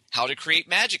into how to create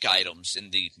magic items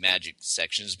in the magic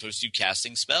section as opposed to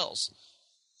casting spells.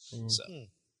 So.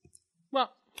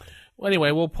 Well,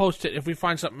 anyway, we'll post it. If we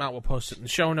find something out, we'll post it in the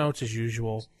show notes as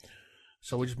usual.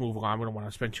 So we just move on. We don't want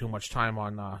to spend too much time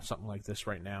on something like this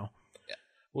right now. Yeah.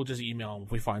 We'll just email them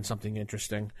if we find something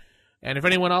interesting. And if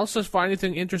anyone else does find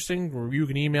anything interesting, you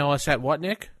can email us at what,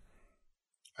 Nick?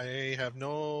 I have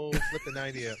no flipping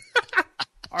idea.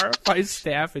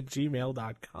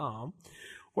 rfistaff@gmail.com.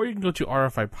 Or you can go to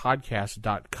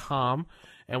rfipodcast.com,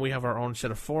 and we have our own set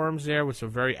of forums there with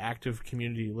some very active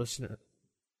community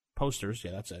posters, yeah,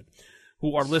 that's it,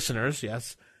 who are listeners,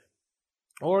 yes.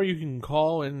 Or you can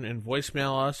call and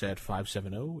voicemail us at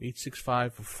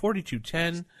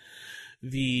 570-865-4210,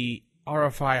 the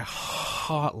RFI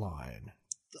hotline.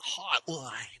 The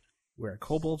hotline. Where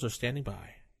kobolds are standing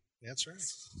by. That's right.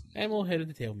 And we'll head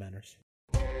into table manners.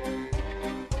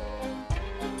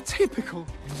 Typical.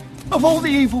 Of all the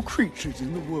evil creatures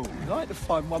in the world, I'd like to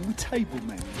find one with table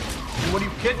manners. What, are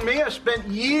you kidding me? I spent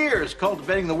years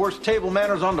cultivating the worst table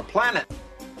manners on the planet.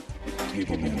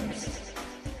 Table manners.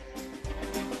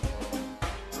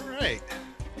 All right.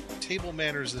 Table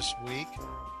manners this week.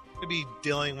 We'll be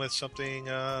dealing with something,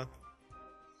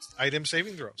 item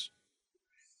saving throws.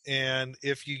 And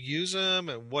if you use them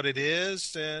and what it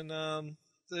is, then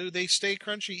they stay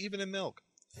crunchy even in milk.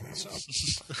 So.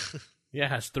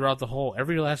 Yes, throughout the whole,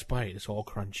 every last bite is all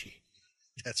crunchy.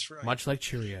 That's right. Much like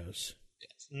Cheerios.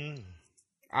 Yes.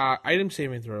 Item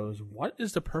saving throws, what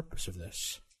is the purpose of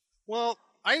this? Well,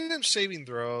 item saving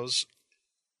throws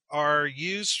are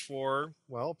used for,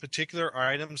 well, particular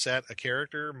items that a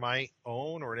character might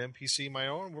own or an NPC might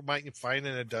own, or might find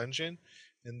in a dungeon,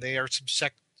 and they are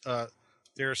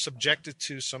they're subjected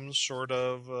to some sort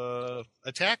of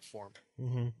attack form.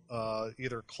 Mm-hmm.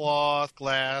 Either cloth,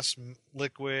 glass,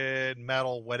 liquid,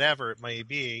 metal, whatever it may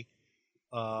be,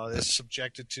 is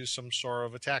subjected to some sort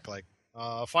of attack, like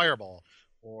fireball,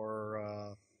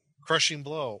 or crushing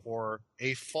blow, or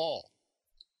a fall.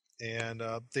 And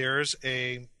there's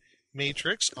a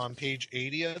matrix on page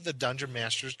 80 of the Dungeon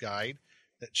Master's Guide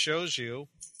that shows you,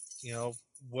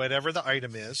 whatever the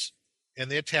item is, and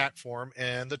the attack form,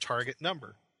 and the target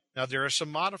number. Now, there are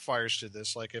some modifiers to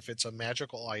this, like if it's a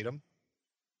magical item,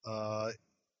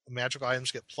 magical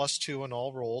items get +2 in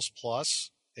all rolls,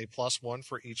 plus a +1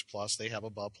 for each plus they have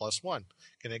above +1.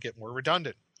 Can it get more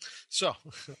redundant? So,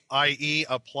 i.e.,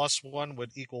 a +1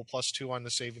 would equal +2 on the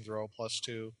saving throw,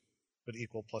 +2 would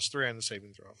equal +3 on the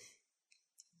saving throw.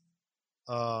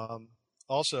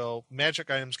 Also, magic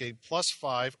items gain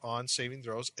 +5 on saving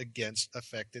throws against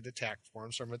affected attack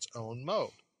forms from its own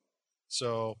mode.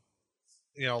 So,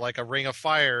 like a Ring of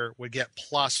Fire would get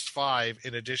 +5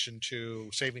 in addition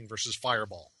to saving versus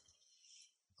Fireball.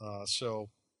 So,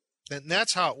 and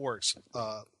that's how it works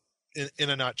in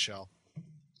a nutshell.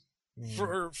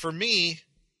 For me,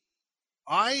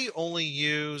 I only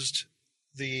used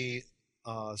the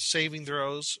saving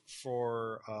throws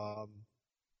for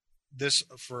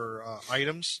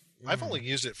items. I've only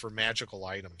used it for magical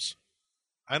items.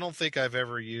 I don't think I've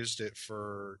ever used it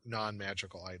for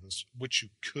non-magical items, which you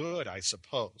could, I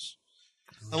suppose.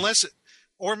 Unless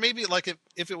or maybe like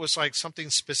if it was like something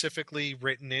specifically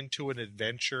written into an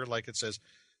adventure, like it says,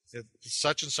 if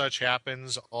such and such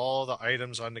happens, all the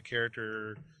items on the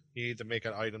character need to make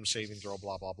an item saving throw,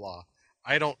 blah, blah, blah.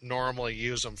 I don't normally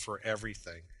use them for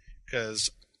everything,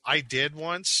 because I did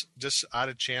once, just out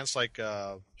of chance, like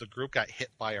the group got hit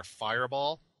by a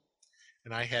fireball,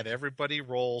 and I had everybody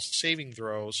roll saving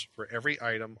throws for every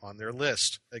item on their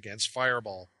list against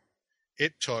fireball.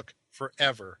 It took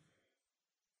forever.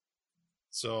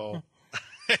 So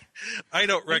I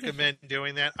don't recommend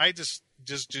doing that. I just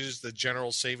use the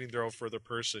general saving throw for the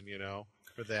person,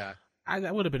 for that.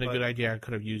 That would have been a good idea. I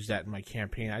could have used that in my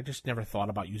campaign. I just never thought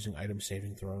about using item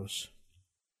saving throws.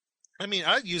 I mean,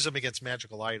 I'd use them against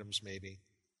magical items, maybe.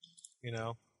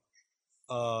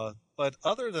 But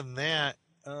other than that,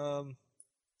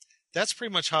 that's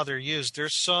pretty much how they're used.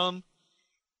 There's some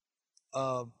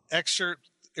excerpt.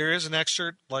 There is an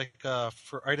excerpt, like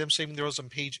for item saving throws on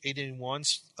page 881,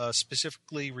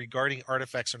 specifically regarding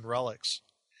artifacts and relics.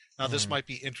 Now, this might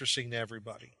be interesting to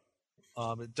everybody.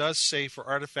 it does say for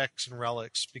artifacts and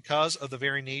relics, because of the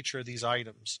very nature of these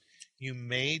items, you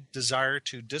may desire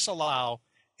to disallow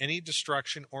any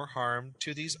destruction or harm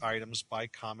to these items by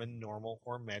common, normal,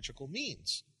 or magical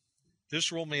means.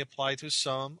 This rule may apply to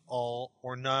some, all,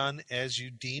 or none as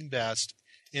you deem best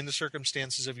in the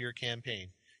circumstances of your campaign.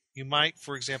 You might,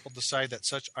 for example, decide that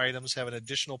such items have an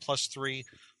additional +3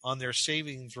 on their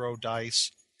saving throw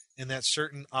dice, and that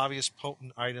certain obvious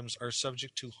potent items are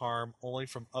subject to harm only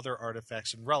from other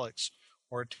artifacts and relics,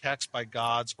 or attacks by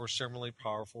gods or similarly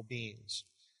powerful beings.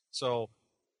 So,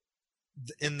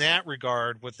 in that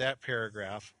regard, with that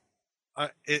paragraph,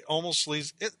 it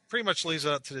pretty much leaves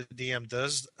it up to the DM.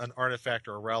 Does an artifact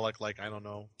or a relic, like, I don't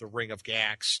know, the Ring of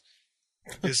Gax,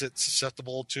 is it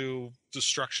susceptible to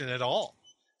destruction at all?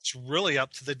 It's really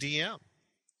up to the DM.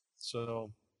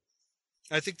 So,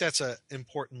 I think that's an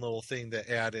important little thing to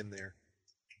add in there.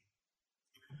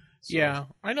 So. Yeah,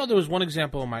 I know there was one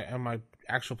example in my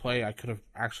actual play I could have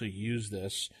actually used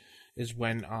this, is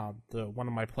when one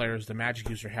of my players, the magic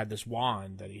user, had this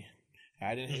wand that he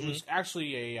had, and it was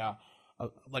actually a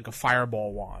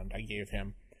fireball wand I gave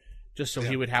him, just so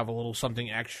he would have a little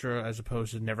something extra as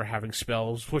opposed to never having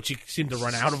spells, which he seemed to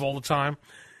run out of all the time.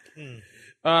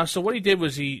 So what he did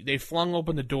was they flung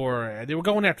open the door. They were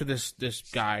going after this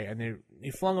guy, and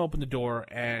they flung open the door,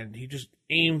 and he just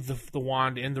aimed the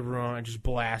wand in the room and just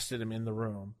blasted him in the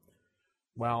room.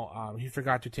 Well, he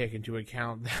forgot to take into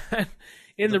account that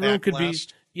in the room could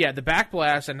blast? be the back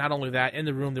blast, and not only that, in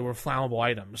the room there were flammable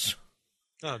items.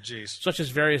 Oh, geez. Such as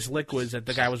various liquids that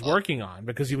the guy was working on,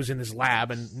 because he was in his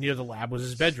lab, and near the lab was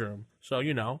his bedroom. So,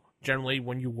 generally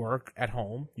when you work at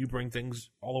home, you bring things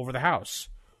all over the house.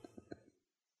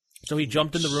 So he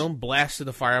jumped in the room, blasted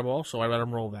the fireball, so I let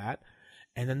him roll that.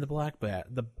 And then the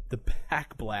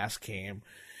back blast came,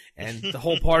 and the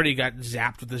whole party got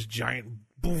zapped with this giant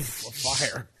boof of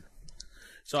fire.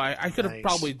 So I could have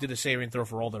probably did a saving throw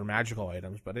for all their magical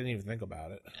items, but I didn't even think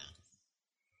about it.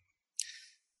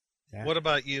 Yeah. What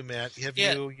about you, Matt? Have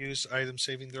you used item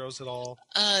saving throws at all?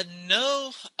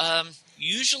 No.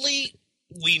 Usually,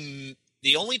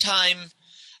 the only time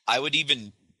I would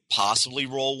even possibly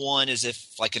roll one is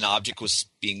if, like, an object was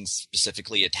being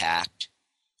specifically attacked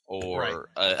or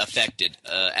affected.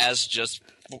 As just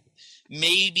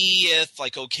maybe if,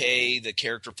 like, okay, the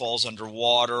character falls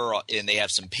underwater and they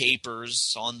have some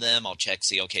papers on them, I'll check,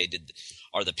 see, okay,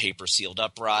 are the papers sealed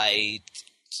up right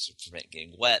to prevent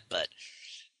getting wet, but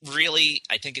really,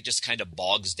 I think it just kind of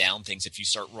bogs down things if you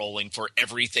start rolling for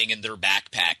everything in their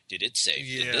backpack. Did it save?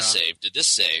 Yeah. Did this save? Did this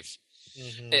save?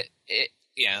 Mm-hmm.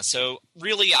 So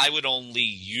really I would only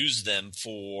use them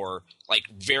for, like,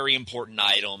 very important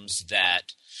items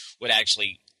that would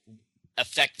actually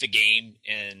affect the game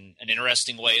in an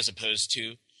interesting way, as opposed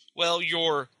to, well,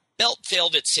 your belt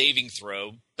failed its saving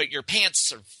throw, but your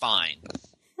pants are fine.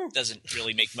 Doesn't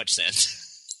really make much sense.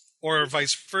 Or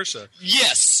vice versa.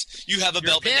 Yes, you have a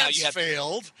belt, but now you have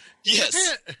failed.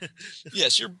 Yes,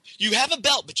 yes, you have a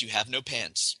belt, but you have no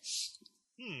pants.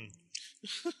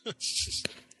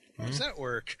 How does that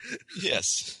work?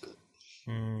 Yes.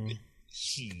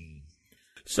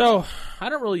 So I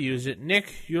don't really use it.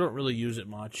 Nick, you don't really use it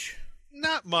much.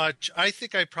 Not much. I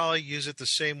think I'd probably use it the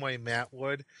same way Matt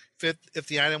would. If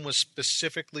the item was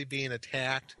specifically being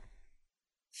attacked,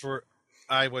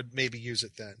 I would maybe use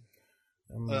it then.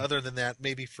 Other than that,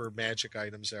 maybe for magic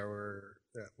items that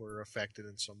were affected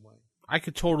in some way. I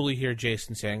could totally hear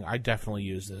Jason saying, "I definitely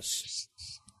use this,"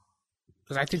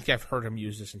 because I think I've heard him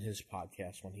use this in his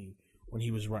podcast when he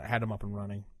had him up and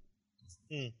running.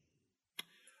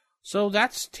 So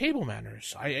that's table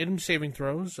manners. Item saving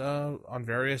throws on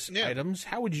various items.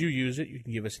 How would you use it? You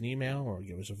can give us an email or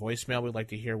give us a voicemail. We'd like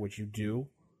to hear what you do,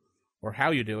 or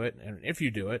how you do it, and if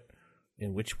you do it,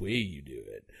 in which way you do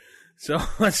it. So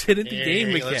let's hit into game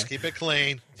mechanics. Let's keep it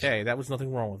clean. Okay, that was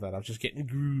nothing wrong with that. I was just getting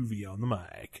groovy on the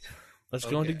mic. Let's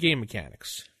go into game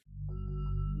mechanics.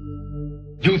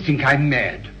 You think I'm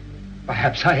mad?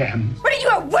 Perhaps I am. What are you,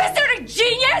 a wizard, a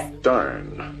genius?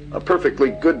 Darn. A perfectly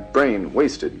good brain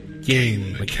wasted.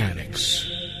 Game mechanics.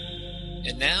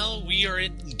 And now we are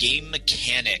in game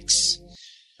mechanics.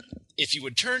 If you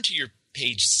would turn to your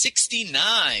page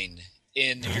 69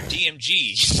 in your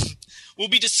DMG, we'll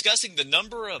be discussing the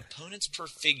number of opponents per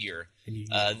figure.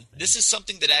 This is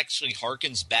something that actually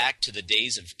harkens back to the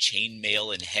days of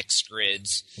chainmail and hex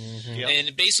grids. Mm-hmm. Yep.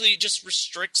 And basically it just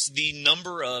restricts the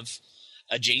number of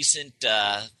adjacent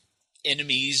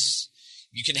enemies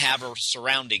you can have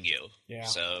surrounding you. Yeah.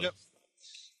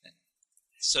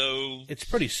 So it's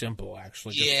pretty simple,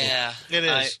 actually. Yeah, it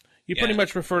is. You pretty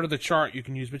much refer to the chart you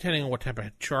can use, depending on what type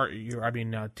of chart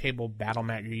table battle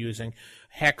mat you're using.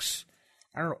 Hex,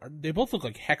 I don't know. They both look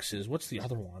like hexes. What's the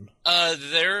other one?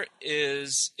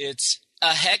 It's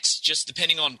a hex, just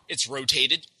depending on it's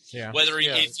rotated. Yeah.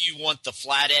 If you want the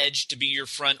flat edge to be your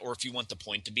front or if you want the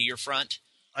point to be your front.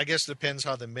 I guess it depends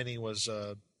how the mini was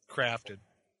crafted.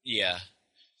 Yeah.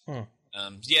 Huh.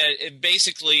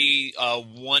 Basically,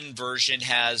 one version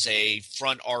has a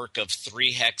front arc of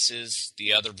 3 hexes.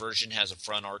 The other version has a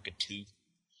front arc of 2.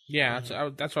 Yeah,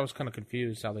 that's why I was kind of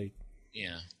confused how they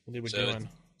what they were doing.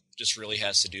 It just really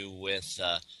has to do with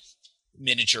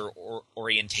miniature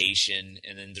orientation,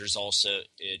 and then there's also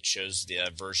it shows the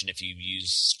version if you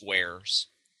use squares,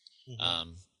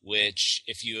 which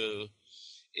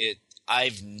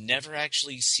I've never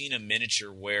actually seen a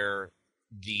miniature where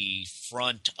the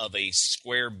front of a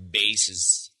square base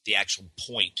is the actual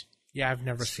point. Yeah, I've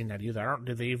never seen that either.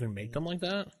 Do they even make them like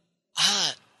that?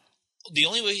 The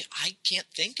only way I can't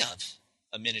think of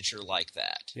a miniature like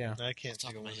that. Yeah, I can't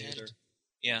think of one either.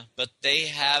 Yeah, but they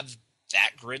have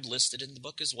that grid listed in the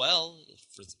book as well,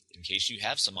 in case you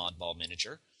have some oddball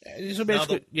miniature. So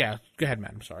basically, go ahead,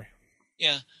 Matt. I'm sorry.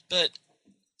 Yeah, but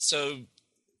so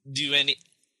do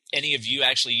any of you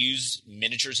actually use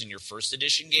miniatures in your first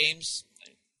edition games?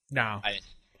 No.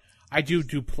 I do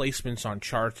placements on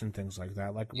charts and things like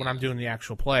that. Like when I'm doing the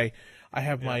actual play, I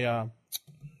have my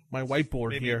my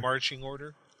whiteboard Maybe here. Marching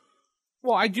order.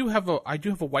 Well, I do have a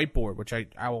whiteboard, which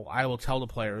I will tell the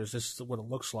players this is what it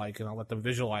looks like, and I'll let them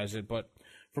visualize it. But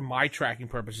for my tracking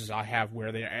purposes, I have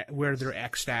where they're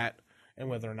X'd at and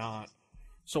where they're not,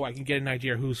 so I can get an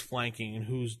idea who's flanking and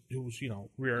who's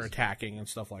rear attacking and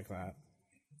stuff like that.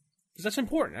 Because that's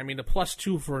important. I mean, the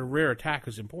 +2 for a rear attack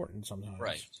is important sometimes.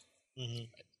 Right. Mm-hmm.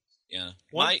 Yeah.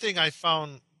 One thing I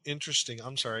found interesting.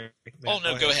 I'm sorry. Matt,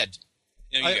 go ahead.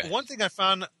 No, go ahead. One thing I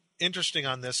found interesting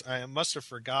on this, I must have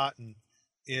forgotten,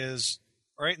 is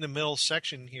right in the middle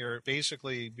section here,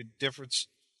 basically the difference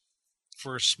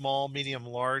for small, medium,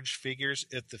 large figures.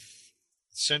 If the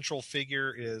central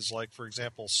figure is, like, for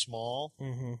example, small,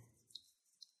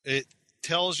 it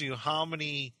tells you how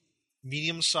many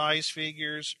medium-sized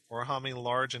figures or how many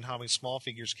large and how many small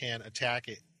figures can attack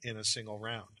it in a single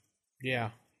round.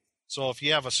 Yeah. So if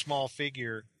you have a small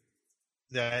figure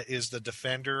that is the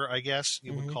defender, I guess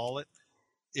you would call it,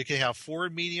 it can have 4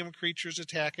 medium creatures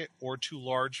attack it, or 2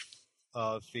 large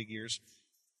figures,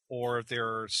 or there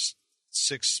are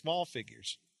 6 small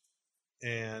figures.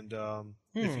 And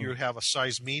if you have a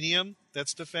size medium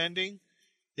that's defending,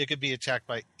 it could be attacked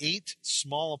by 8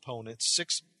 small opponents,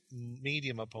 6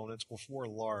 medium opponents, or 4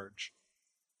 large.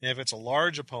 And if it's a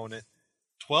large opponent,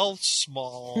 12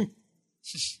 small,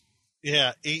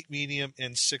 8 medium,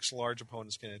 and 6 large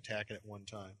opponents can attack it at one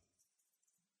time.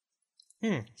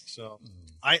 So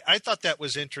I thought that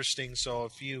was interesting. So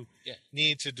if you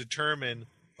need to determine,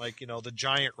 like, the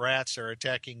giant rats are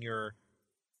attacking your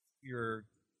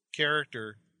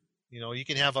character, you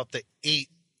can have up to 8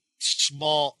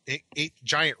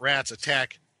 giant rats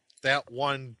attack that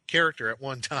one character at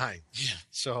one time. Yeah.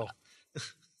 So.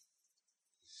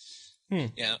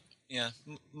 Yeah.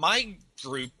 My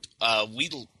group, we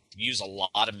use a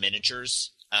lot of miniatures.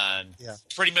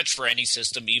 Pretty much for any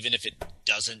system, even if it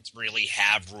doesn't really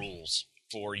have rules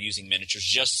for using miniatures.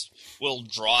 Just we'll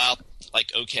draw out,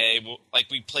 like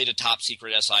we played a top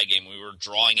secret SI game. We were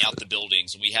drawing out the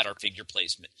buildings and we had our figure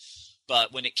placement.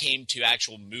 But when it came to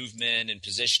actual movement and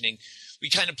positioning, we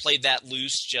kind of played that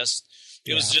loose.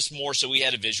 It was just more so we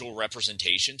had a visual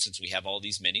representation. Since we have all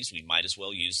these minis, we might as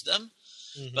well use them.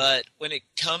 But when it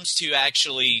comes to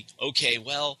actually,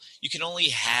 you can only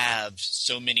have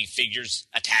so many figures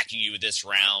attacking you this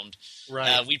round.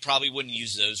 Right. We probably wouldn't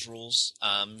use those rules.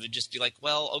 We'd just be like,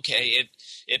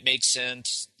 it makes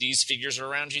sense. These figures are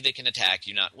around you. They can attack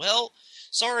you. Not,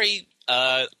 sorry,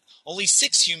 only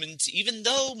 6 humans, even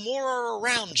though more are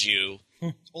around you,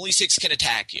 only 6 can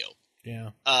attack you.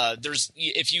 Yeah.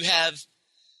 If you have...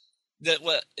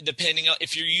 depending on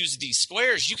if you use these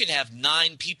squares, you can have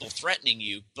 9 people threatening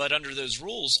you, but under those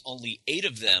rules, only 8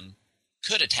 of them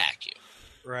could attack you.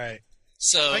 Right.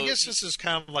 So I guess this is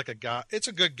kind of like a guide. It's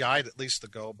a good guide, at least, to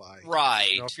go by. Right.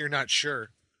 If you're not sure.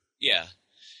 Yeah.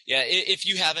 If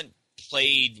you haven't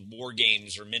played war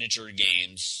games or miniature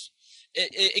games,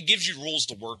 it gives you rules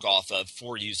to work off of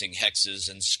for using hexes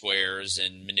and squares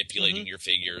and manipulating your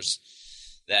figures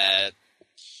that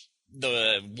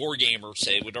the wargamer,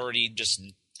 say, would already just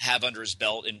have under his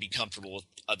belt and be comfortable with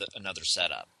another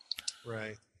setup.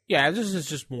 Right. Yeah, this is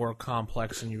just more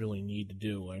complex than you really need to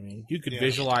do. I mean, you could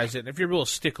visualize it. If you're a real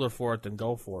stickler for it, then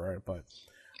go for it. But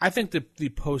I think the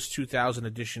post-2000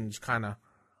 editions kind of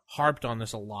harped on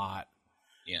this a lot.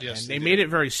 Yeah. Yes, and they made it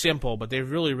very simple, but they've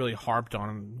really, really harped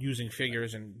on using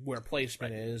figures and where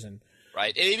placement is. And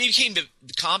Right. The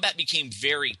combat became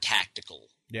very tactical.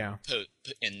 Yeah.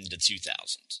 In the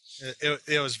 2000s.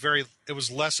 It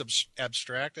was less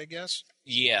abstract, I guess.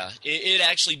 Yeah. It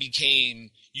actually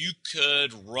became, you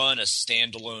could run a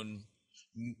standalone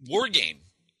war game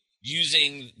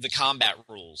using the combat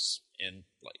rules in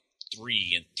like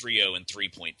 3.0 and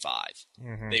 3.5.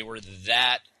 Mm-hmm. They were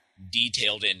that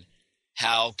detailed in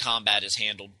how combat is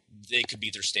handled. They could be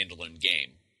their standalone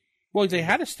game. Well, they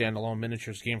had a standalone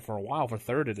miniatures game for a while for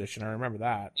 3rd edition. I remember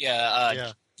that.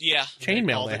 Yeah.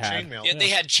 Chainmail they had. Yeah, they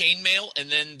had Chainmail,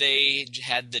 and then they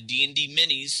had the D&D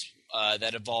minis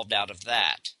that evolved out of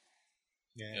that,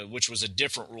 which was a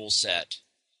different rule set.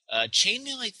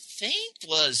 Chainmail, I think,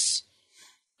 was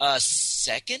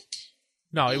second.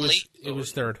 No, it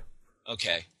was 3rd.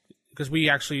 Okay. Because we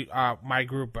actually, my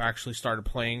group actually started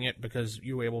playing it because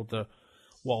you were able to.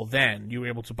 Well, then you were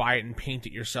able to buy it and paint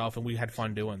it yourself, and we had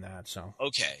fun doing that. So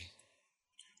okay.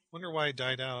 Wonder why it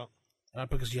died out.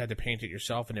 Because you had to paint it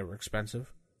yourself, and they were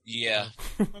expensive. Yeah.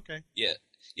 Okay. Yeah.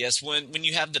 Yes. When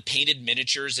you have the painted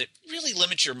miniatures, it really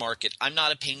limits your market. I'm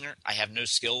not a painter. I have no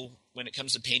skill when it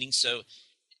comes to painting. So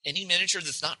any miniature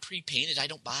that's not pre-painted, I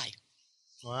don't buy.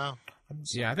 Wow.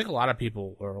 Yeah, I think a lot of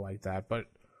people were like that, but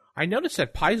I noticed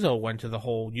that Paizo went to the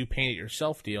whole you paint it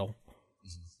yourself deal.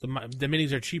 The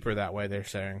minis are cheaper that way, they're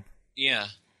saying. Yeah.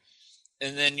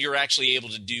 And then you're actually able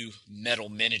to do metal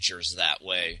miniatures that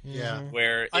way. Yeah.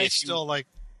 Where I still like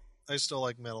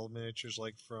metal miniatures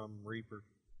like from Reaper.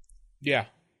 Yeah.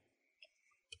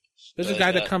 There's a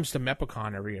guy that comes to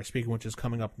Mepicon every year, speaking which is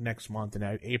coming up next month in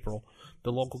April.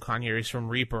 The local con here, he's from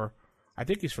Reaper. I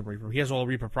think he's from Reaper. He has all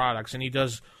Reaper products, and he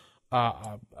does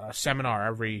a seminar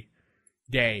every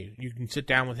day. You can sit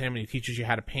down with him, and he teaches you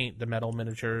how to paint the metal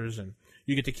miniatures, and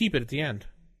you get to keep it at the end.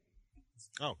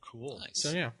 Oh, cool. Nice.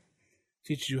 So, yeah.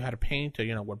 Teaches you how to paint,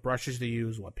 what brushes to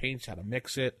use, what paints, how to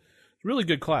mix it. It's a really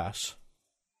good class.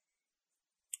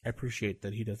 I appreciate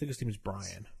that he does. I think his name is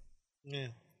Brian. Yeah.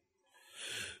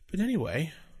 But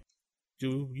anyway,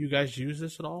 do you guys use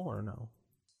this at all, or no?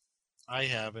 I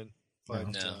haven't, but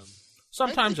no.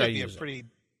 Sometimes I use it.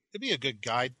 It'd be a good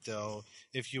guide, though,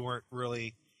 if you weren't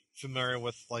really familiar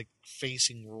with, like,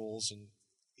 facing rules and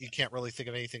you can't really think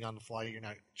of anything on the fly you're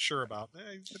not sure about.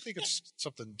 I think it's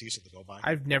something decent to go by.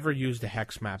 I've never used a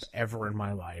hex map ever in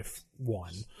my life.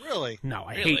 One. Really? No,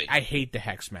 I Really? hate the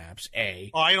hex maps.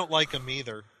 Oh, I don't like them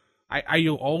either. I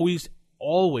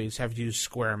always have used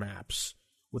square maps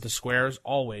with the squares.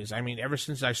 Always. I mean, ever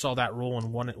since I saw that rule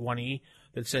in 1E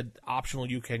that said optional,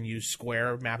 you can use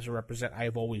square maps to represent. I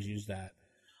have always used that.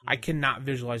 I cannot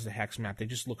visualize the hex map. They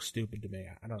just look stupid to me.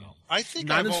 I don't know. I think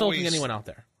not insulting anyone out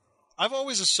there. I've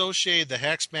always associated the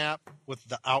hex map with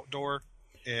the outdoor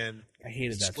and I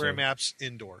hated that square too. maps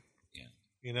indoor.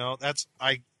 Yeah.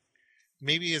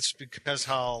 Maybe it's because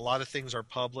how a lot of things are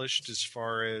published as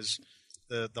far as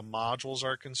the modules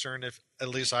are concerned. If at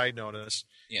least I notice,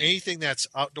 anything that's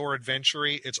outdoor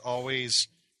adventure-y, it's always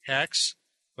hex,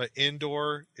 but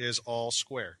indoor is all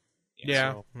square.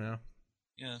 Yeah. So,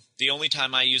 Yeah. The only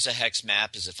time I use a hex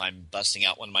map is if I'm busting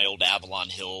out one of my old Avalon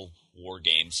Hill war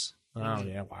games. Oh,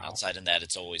 yeah, wow. Outside of that,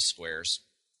 it's always squares.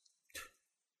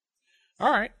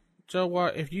 All right. So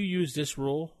if you use this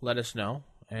rule, let us know,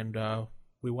 and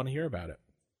we want to hear about it.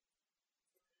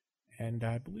 And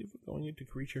I believe we're going into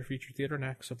Creature Feature Theater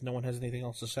next, if no one has anything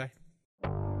else to say.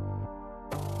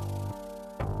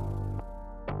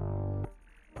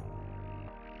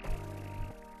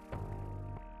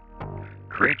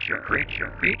 Creature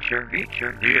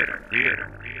Feature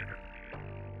Theater.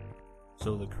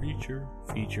 So the Creature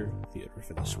Feature Theater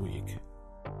for this week,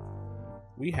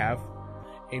 we have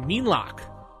a Meanlock.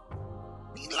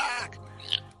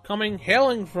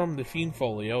 Hailing from the Fiend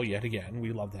Folio yet again.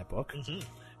 We love that book. Mm-hmm.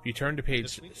 If you turn to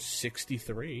page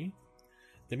 63,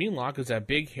 the Meanlock is that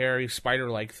big, hairy,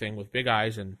 spider-like thing with big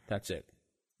eyes, and that's it.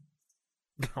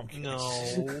 No.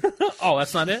 Oh,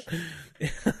 that's not it?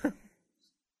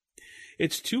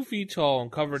 It's 2 feet tall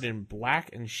and covered in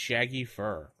black and shaggy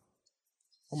fur.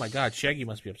 Oh my god, Shaggy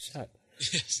must be upset.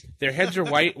 Their heads are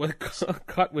white with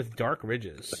cut with dark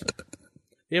ridges.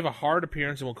 They have a hard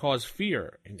appearance and will cause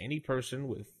fear in any person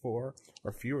with 4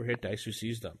 or fewer hit dice who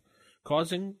sees them,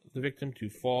 causing the victim to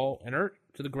fall inert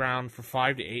to the ground for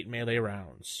 5 to 8 melee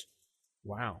rounds.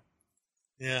 Wow.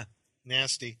 Yeah,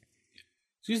 nasty.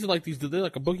 So these are like they're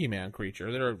like a boogeyman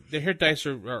creature. Their hit dice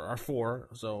are 4,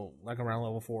 so like around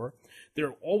level 4.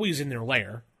 They're always in their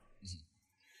lair.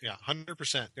 Yeah,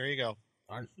 100%. There you go.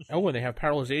 Oh, and they have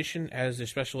paralyzation as their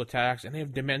special attacks, and they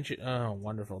have dimension. Oh,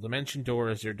 wonderful! Dimension door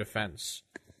as their defense.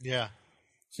 Yeah.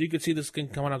 So you could see this thing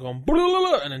coming out, going,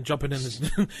 and then jumping into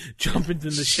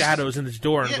the shadows in this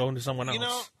door and going to someone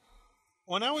else.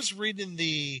 when I was reading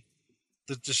the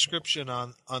description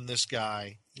on this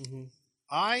guy,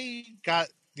 I got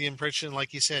the impression,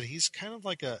 like you said, he's kind of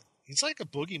like a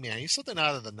boogeyman. He's something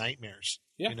out of the nightmares.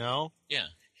 Yeah. You know? Yeah.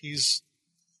 He's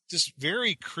just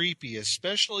very creepy,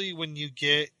 especially when you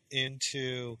get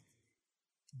into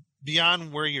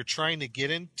beyond where you're trying to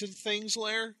get into things,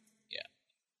 Lair. Yeah.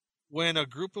 When a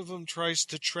group of them tries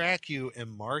to track you and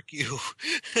mark you.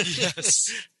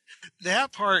 Yes.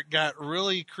 That part got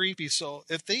really creepy. So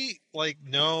if they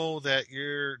know that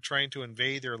you're trying to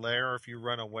invade their lair, or if you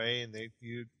run away, and a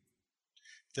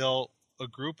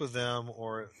group of them,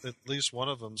 or at least one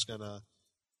of them's gonna,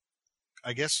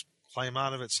 I guess, climb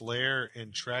out of its lair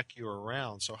and track you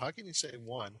around. So how can you say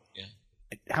one? Yeah.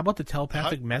 How about the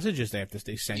telepathic messages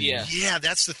they send you? Yeah,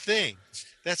 that's the thing.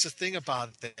 That's the thing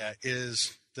about that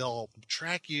is they'll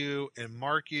track you and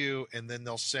mark you, and then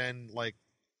they'll send,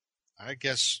 I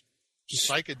guess,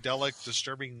 psychedelic,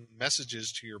 disturbing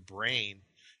messages to your brain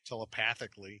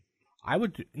telepathically. I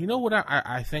would, you know what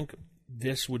I think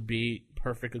this would be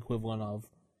perfect equivalent of?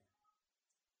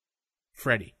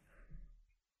 Freddy.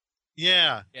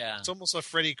 Yeah. Yeah. It's almost a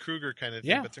Freddy Krueger kind of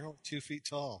thing, Yeah. but they're only 2 feet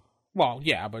tall. Well,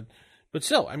 yeah, but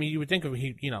still, I mean, you would think of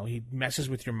he messes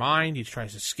with your mind. He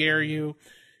tries to scare you.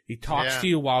 He talks to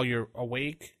you while you're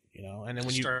awake. And then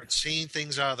when you start seeing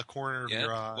things out of the corner of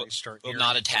your eye, will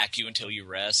not attack you until you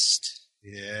rest.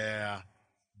 Yeah.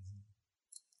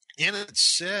 And it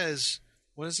says,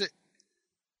 what is it?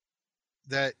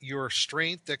 That your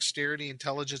strength, dexterity,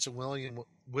 intelligence, and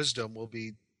wisdom will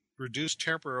be reduced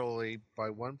temporarily by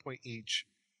 1 point each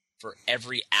for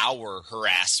every hour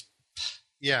harassed.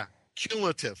 Yeah,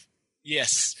 cumulative.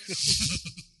 Yes.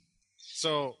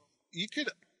 So you could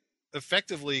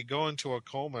effectively go into a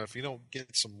coma if you don't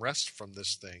get some rest from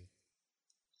this thing.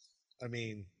 I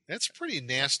mean, that's a pretty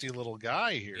nasty little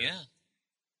guy here. Yeah.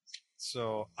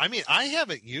 So, I mean, I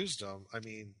haven't used them. I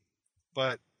mean,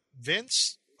 but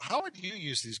Vince, how would you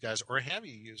use these guys, or have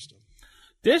you used them?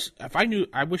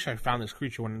 I wish I found this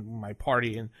creature when my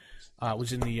party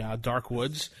was in the dark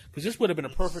woods, because this would have been a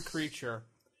perfect creature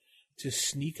to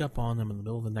sneak up on them in the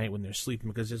middle of the night when they're sleeping,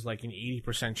 because there's like an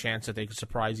 80% chance that they could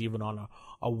surprise even on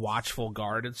a watchful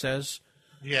guard, it says.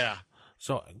 Yeah.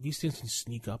 So these things can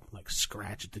sneak up,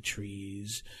 scratch at the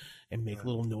trees and make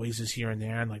little noises here and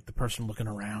there, and the person looking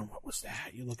around, what was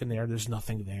that? You look in there, there's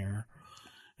nothing there.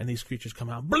 And these creatures come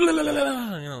out,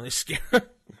 they scare.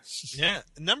 Yeah,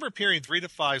 number appearing 3 to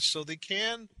 5, so they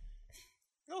can,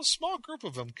 a small group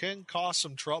of them can cause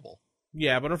some trouble.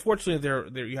 Yeah, but unfortunately,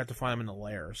 they're you have to find them in the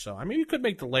lair. So I mean, you could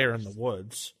make the lair in the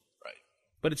woods, right?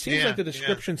 But it seems like the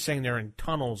description's saying they're in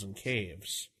tunnels and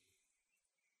caves,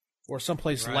 or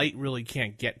someplace light really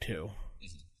can't get to.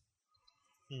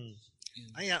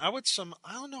 I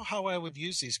don't know how I would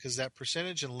use these, because that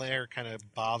percentage and lair kind of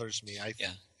bothers me.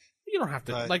 You don't have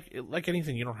to, like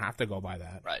anything, you don't have to go by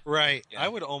that. Right. Yeah. I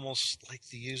would almost like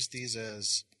to use these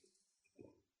as,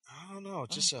 I don't know,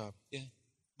 just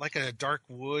like in a dark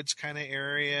woods kind of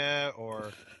area,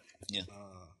 or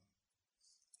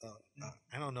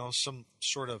I don't know, some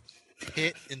sort of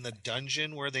pit in the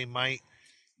dungeon where they might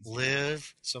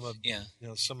live, some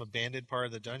abandoned part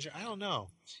of the dungeon. I don't know.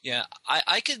 Yeah,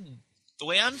 I could. The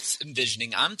way I'm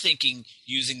envisioning, I'm thinking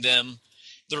using them.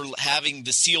 They're having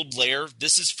the sealed lair.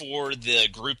 This is for the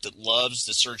group that loves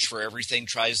to search for everything,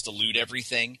 tries to loot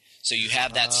everything. So you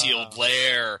have that sealed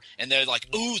lair, and they're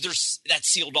like, "Ooh, that's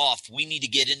sealed off. We need to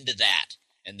get into that."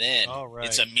 And then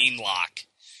it's a mean lock.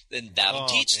 Then that'll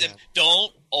teach them,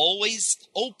 don't always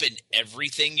open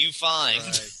everything you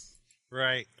find.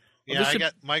 Right. Yeah, I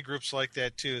got my groups like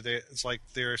that too. It's like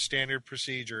their standard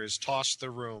procedure is toss the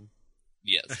room.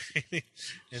 Yes.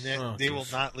 And then they will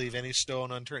not leave any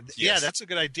stone unturned. Yes. Yeah, that's a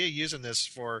good idea, using this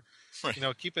for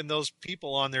keeping those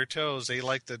people on their toes. They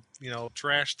like to,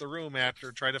 trash the room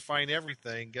after, try to find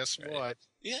everything. Guess what?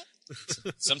 Yeah.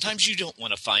 Sometimes you don't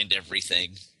want to find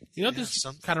everything. This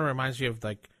kind of reminds me of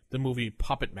the movie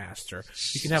Puppet Master.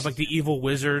 You can have the evil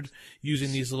wizard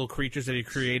using these little creatures that he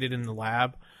created in the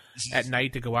lab at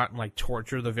night to go out and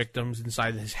torture the victims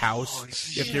inside his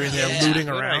house if they're in there looting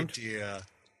around. Idea.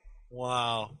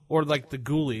 Wow. Or the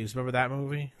Ghoulies. Remember that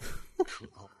movie?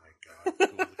 Oh my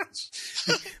God.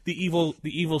 The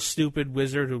evil stupid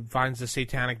wizard who finds the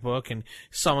satanic book and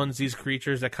summons these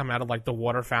creatures that come out of the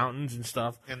water fountains and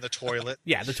stuff. And the toilet.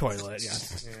 Yeah, the toilet. Yeah,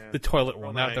 the toilet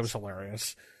one. Nice. That was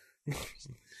hilarious.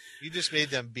 You just made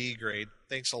them B grade.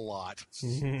 Thanks a lot.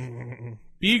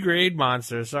 B grade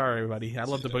monsters. Sorry, everybody. I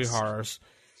love the B horrors.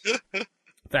 In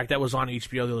fact, that was on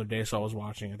HBO the other day, so I was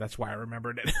watching it. That's why I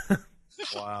remembered it.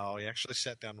 Wow, you actually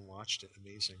sat down and watched it.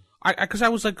 Amazing. Because I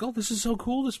was like, oh, this is so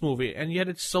cool, this movie, and yet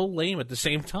it's so lame at the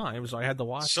same time, so I had to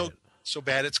watch it. So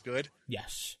bad it's good?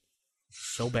 Yes.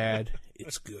 So bad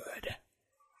it's good.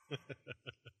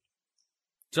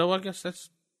 So I guess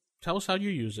tell us how you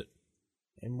use it,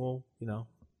 and we'll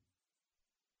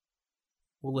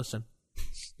listen.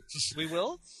 We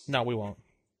will? No, we won't.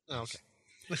 Oh, okay.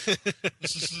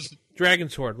 Dragon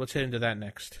Sword, let's head into that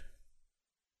next.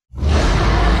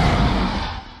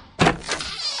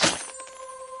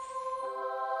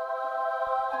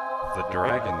 The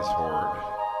Dragon's Horde.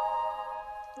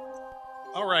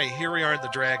 All right, here we are in the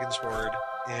Dragon's Horde,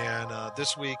 and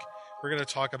this week we're going to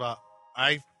talk about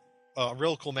a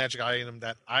real cool magic item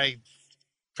that I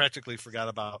practically forgot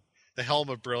about, the Helm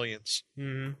of Brilliance.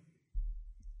 Mm-hmm.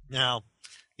 Now,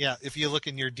 yeah, if you look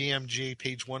in your DMG,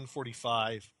 page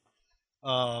 145,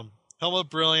 Helm of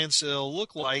Brilliance, it'll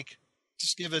look like,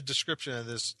 just give a description of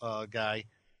this guy.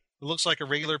 It looks like a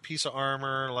regular piece of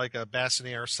armor, like a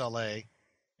Bassinier Sallet,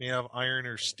 made of iron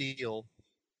or steel.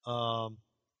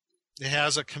 It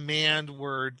has a command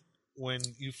word when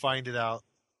you find it out.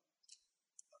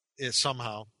 It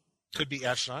somehow could be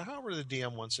etched on, however the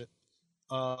DM wants it.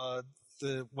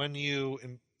 When you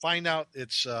find out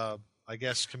its, I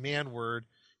guess, command word,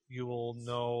 you will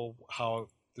know how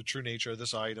the true nature of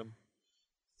this item.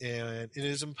 And it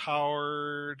is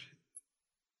empowered.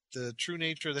 The true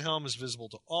nature of the helm is visible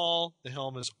to all. The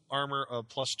helm is armor of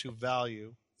 +2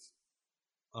 value.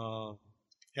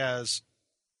 Has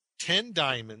 10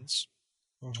 diamonds,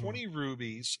 20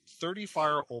 rubies, 30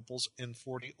 fire opals, and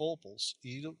 40 opals,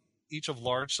 each of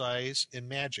large size and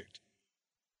magicked.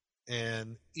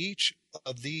 And each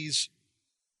of these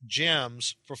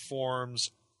gems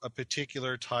performs a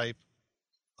particular type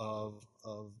of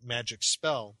magic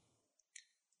spell.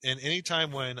 And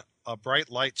anytime when a bright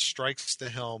light strikes the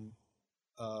helm,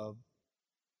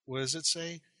 what does it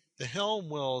say? The helm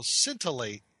will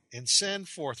scintillate and send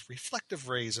forth reflective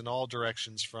rays in all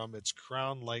directions from its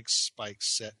crown-like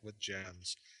spikes set with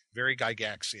gems. Very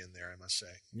Gygaxian there, I must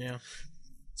say. Yeah.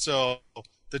 So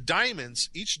the diamonds,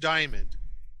 each diamond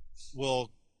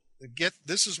will get,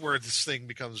 this is where this thing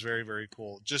becomes very, very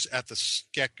cool, just at the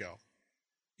get-go.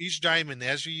 Each diamond,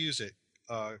 as you use it,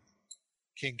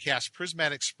 can cast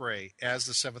Prismatic Spray as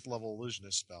the 7th level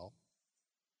illusionist spell.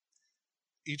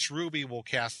 Each ruby will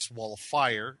cast Wall of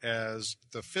Fire as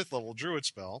the 5th level druid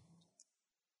spell.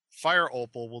 Fire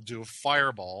Opal will do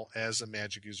Fireball as a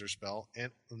magic user spell,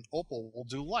 and an Opal will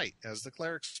do Light as the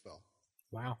cleric spell.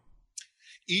 Wow.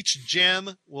 Each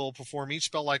gem will perform each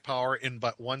spell-like power in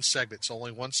but one segment, so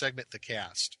only one segment to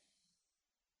cast.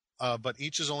 But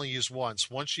each is only used once.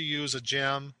 Once you use a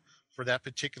gem for that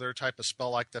particular type of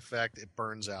spell-like effect, it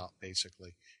burns out,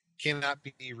 basically. Cannot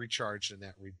be recharged in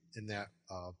that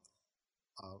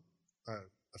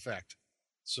effect.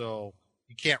 So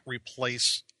you can't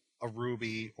replace a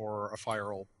ruby or a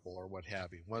fire opal or what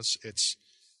have you. Once it's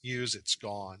used, it's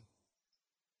gone.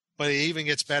 But it even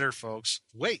gets better, folks.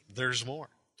 Wait, there's more.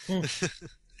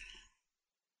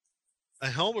 A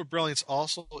Helm of Brilliance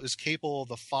also is capable of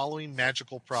the following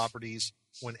magical properties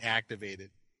when activated.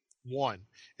 1.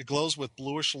 It glows with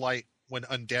bluish light when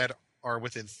undead are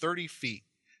within 30 feet.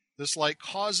 This light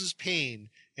causes pain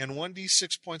and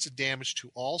 1d6 points of damage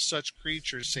to all such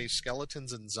creatures, save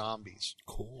skeletons and zombies.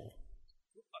 Cool.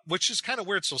 Which is kind of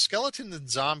weird. So skeletons and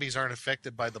zombies aren't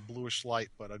affected by the bluish light,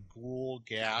 but a ghoul,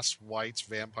 ghast, wights,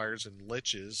 vampires, and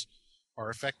liches are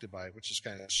affected by it, which is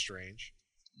kind of strange.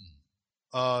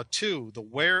 2,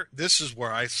 this is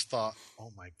where I thought,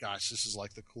 oh my gosh, this is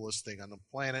like the coolest thing on the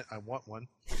planet. I want one.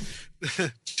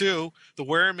 2, the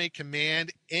wearer may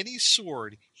command any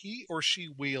sword he or she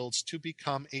wields to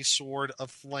become a sword of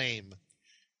flame.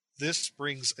 This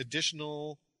brings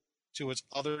additional to its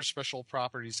other special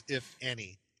properties, if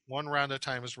any. 1 round of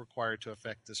time is required to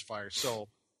affect this fire. So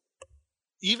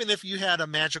even if you had a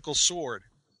magical sword,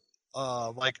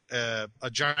 like a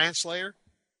giant slayer,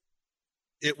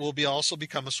 it will also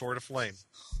become a sword of flame.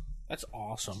 That's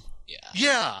awesome.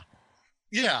 Yeah.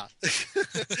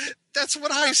 That's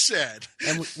what I said.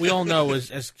 And we all know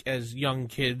as young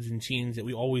kids and teens that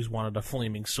we always wanted a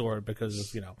flaming sword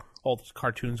because of, all the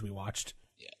cartoons we watched.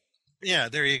 Yeah,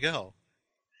 there you go.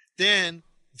 Then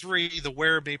 3, the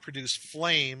wearer may produce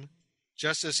flame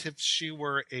just as if she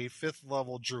were a 5th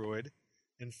level druid.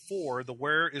 And 4, the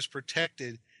wearer is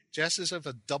protected just as if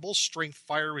a double strength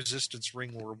fire resistance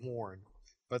ring were worn.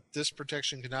 But this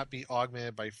protection cannot be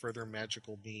augmented by further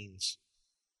magical means.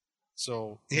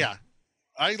 So, yeah,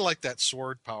 I like that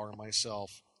sword power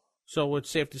myself. So it's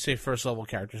safe to say first level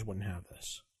characters wouldn't have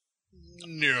this.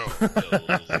 No.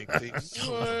 I think they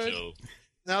would.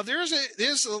 Now there's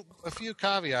a few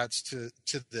caveats to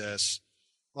this.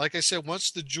 Like I said,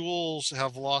 once the jewels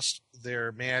have lost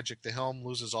their magic, the helm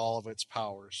loses all of its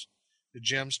powers. The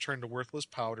gems turn to worthless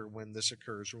powder when this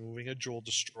occurs. Removing a jewel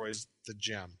destroys the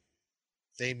gem.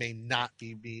 They may not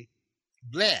be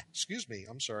They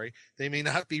may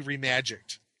not be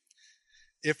remagicked.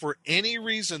 If for any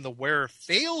reason the wearer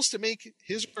fails to make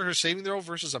his or her saving throw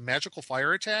versus a magical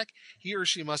fire attack, he or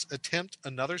she must attempt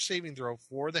another saving throw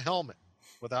for the helmet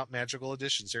without magical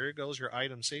additions. There goes your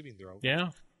item saving throw. Yeah.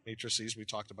 Matrices we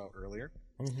talked about earlier.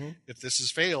 Mm-hmm. If this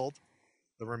has failed,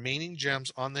 the remaining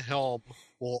gems on the helm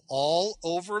will all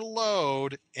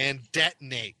overload and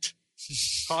detonate,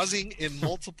 causing in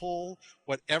multiple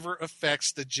whatever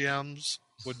effects the gems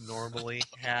would normally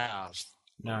have.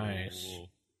 Nice. Ooh.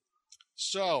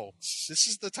 So, this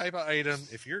is the type of item,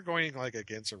 if you're going like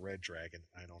against a red dragon,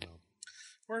 I don't know,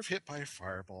 or if hit by a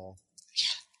fireball,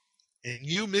 and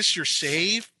you miss your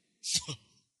save,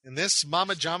 and this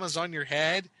Mama Jama's on your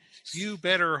head, you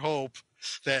better hope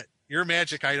that your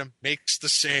magic item makes the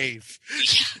save.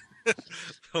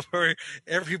 Or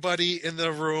everybody in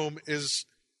the room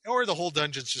or the whole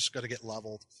dungeon's just going to get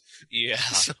leveled. Yeah.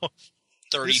 So,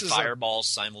 30 fireballs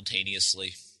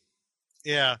simultaneously.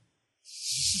 Yeah.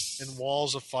 And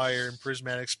walls of fire and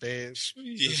prismatic space,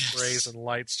 sprays and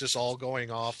lights just all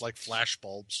going off like flash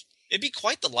bulbs. It'd be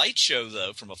quite the light show,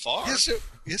 though, from afar. Yes,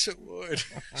 it would.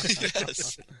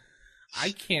 Yes.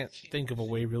 I can't think of a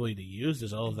way really to use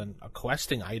this other than a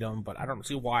questing item, but I don't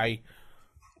see why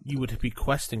you would be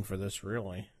questing for this,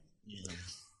 really.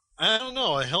 I don't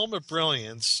know. A Helm of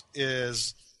Brilliance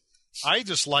is... I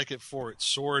just like it for its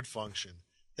sword function.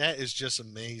 That is just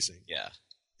amazing. Yeah.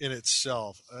 In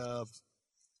itself.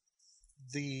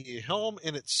 The helm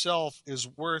in itself is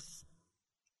worth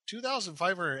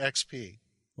 2,500 XP.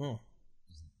 Oh.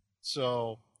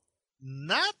 So,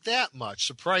 not that much,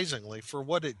 surprisingly, for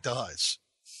what it does.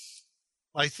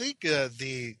 I think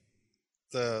the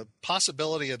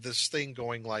possibility of this thing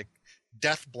going like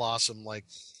Death Blossom, like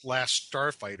Last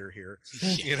Starfighter here,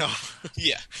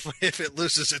 yeah. If it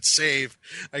loses its save,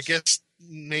 I guess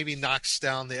maybe knocks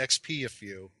down the XP a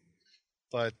few.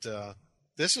 But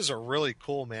this is a really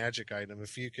cool magic item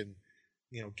if you can,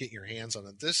 get your hands on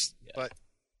it. But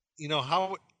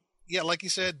like you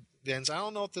said, Vince, I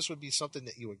don't know if this would be something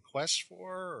that you would quest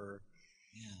for, or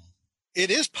it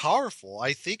is powerful.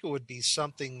 I think it would be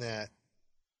something that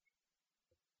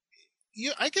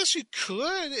I guess you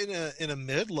could in a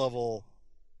mid-level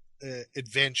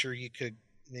adventure. You could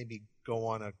maybe go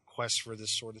on a quest for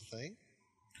this sort of thing.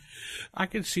 I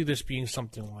could see this being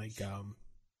something like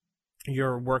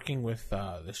you're working with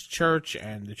this church,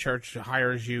 and the church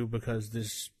hires you because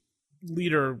this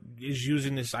leader is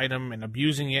using this item and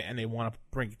abusing it, and they want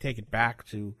to take it back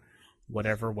to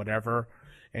whatever.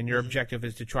 And your objective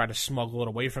is to try to smuggle it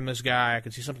away from this guy. I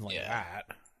could see something like that.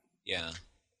 Yeah.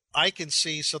 I can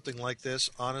see something like this.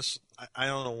 Honest, I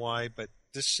don't know why, but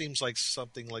this seems like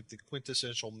something like the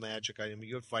quintessential magic item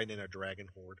you would find in a dragon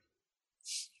horde.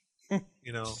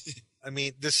 I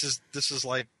mean, this is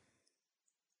like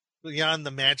beyond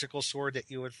the magical sword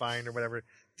that you would find or whatever.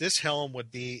 This helm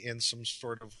would be in some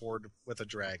sort of horde with a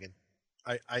dragon.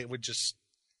 I would just,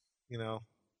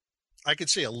 I could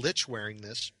see a lich wearing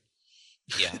this.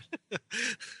 Yeah.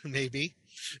 Maybe.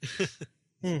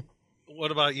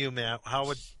 What about you, Matt?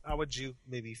 How would you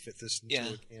maybe fit this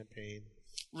into a campaign?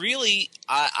 Really,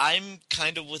 I'm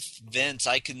kind of with Vince.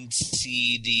 I can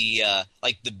see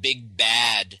the big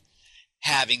bad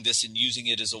having this and using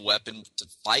it as a weapon to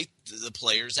fight the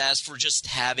players. As for just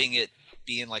having it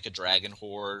being like a dragon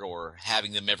horde or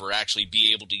having them ever actually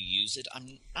be able to use it,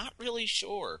 I'm not really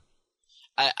sure.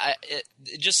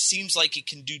 It just seems like it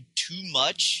can do too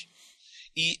much.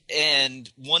 And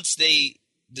once they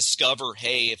discover,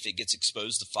 hey, if it gets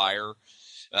exposed to fire,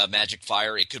 magic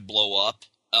fire, it could blow up,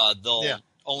 they'll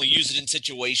only use it in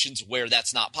situations where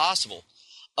that's not possible.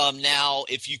 Now,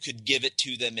 if you could give it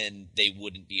to them and they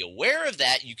wouldn't be aware of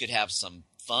that, you could have some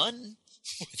fun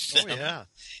with them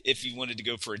if you wanted to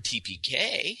go for a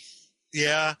TPK.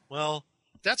 Yeah, well,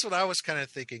 that's what I was kind of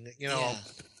thinking.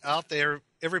 Out there,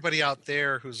 everybody out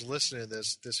there who's listening to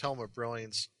this Helm of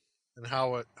Brilliance and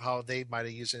how they might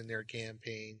have used it in their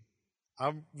campaign.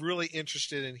 I'm really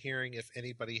interested in hearing if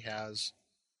anybody has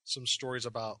some stories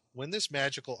about when this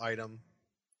magical item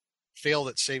failed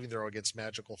at saving throw against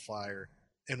magical fire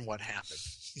and what happened.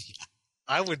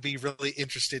 I would be really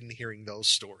interested in hearing those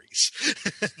stories.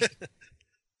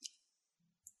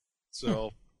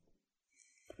 So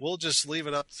we'll just leave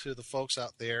it up to the folks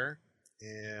out there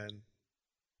and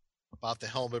about the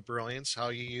Helm of Brilliance, how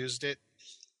you used it.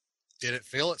 Did it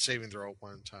fail at saving throw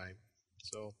one time?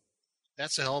 So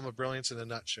That's a Helm of Brilliance in a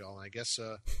nutshell. I guess,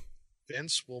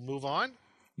 Vince, we'll move on.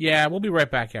 Yeah, we'll be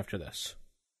right back after this.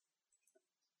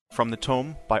 From the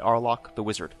tome by Arlok the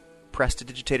Wizard,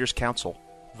 Prestidigitators Council,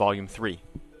 Volume 3,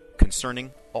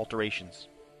 Concerning Alterations.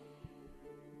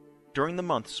 During the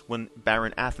months when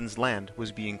Baron Athen's land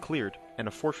was being cleared and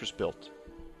a fortress built,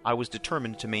 I was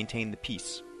determined to maintain the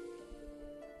peace.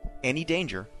 Any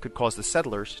danger could cause the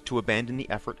settlers to abandon the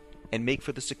effort and make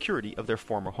for the security of their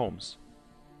former homes.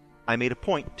 I made a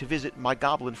point to visit my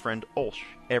goblin friend Ulsh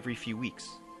every few weeks.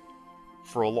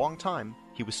 For a long time,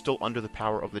 he was still under the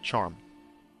power of the charm.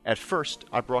 At first,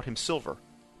 I brought him silver,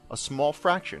 a small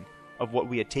fraction of what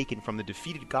we had taken from the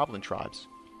defeated goblin tribes,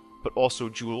 but also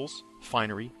jewels,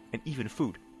 finery, and even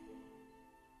food.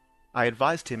 I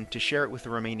advised him to share it with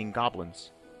the remaining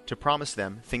goblins, to promise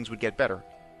them things would get better,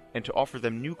 and to offer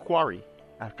them new quarry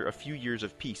after a few years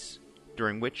of peace,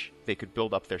 during which they could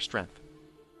build up their strength.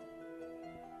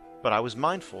 But I was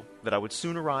mindful that I would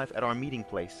soon arrive at our meeting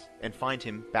place and find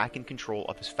him back in control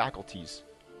of his faculties,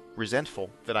 resentful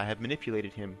that I had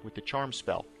manipulated him with the charm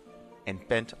spell, and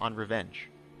bent on revenge.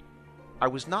 I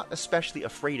was not especially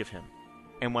afraid of him,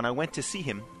 and when I went to see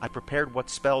him, I prepared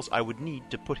what spells I would need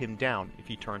to put him down if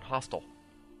he turned hostile.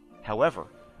 However,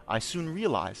 I soon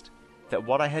realized that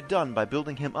what I had done by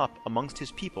building him up amongst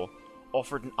his people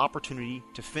offered an opportunity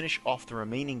to finish off the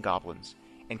remaining goblins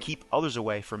and keep others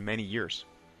away for many years.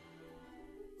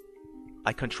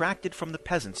 I contracted from the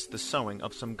peasants the sewing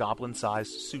of some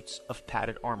goblin-sized suits of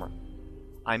padded armor.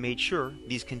 I made sure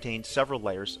these contained several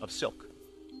layers of silk.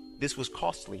 This was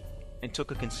costly and took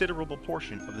a considerable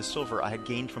portion of the silver I had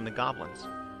gained from the goblins,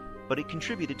 but it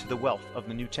contributed to the wealth of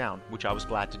the new town, which I was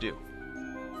glad to do.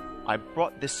 I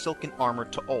brought this silken armor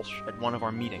to Ulsh at one of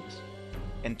our meetings,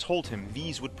 and told him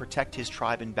these would protect his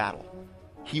tribe in battle.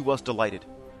 He was delighted.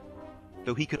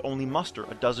 Though he could only muster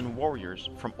a dozen warriors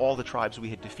from all the tribes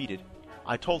we had defeated,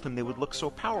 I told him they would look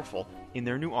so powerful in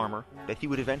their new armor that he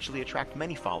would eventually attract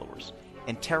many followers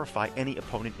and terrify any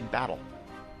opponent in battle.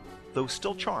 Though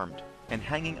still charmed and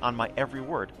hanging on my every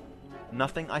word,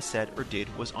 nothing I said or did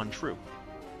was untrue.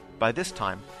 By this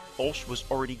time, Ulsh was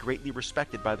already greatly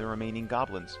respected by the remaining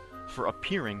goblins for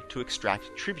appearing to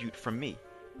extract tribute from me,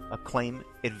 a claim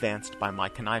advanced by my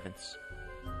connivance.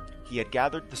 He had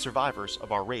gathered the survivors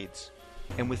of our raids,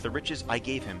 and with the riches I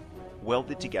gave him,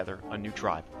 welded together a new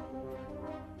tribe.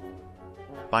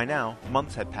 By now,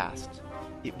 months had passed.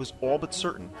 It was all but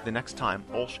certain the next time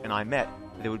Ulsh and I met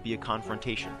there would be a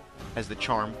confrontation, as the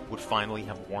charm would finally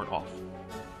have worn off.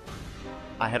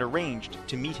 I had arranged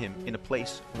to meet him in a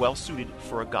place well suited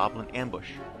for a goblin ambush,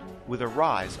 with a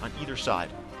rise on either side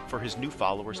for his new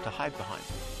followers to hide behind.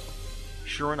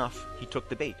 Sure enough, he took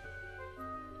the bait.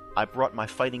 I brought my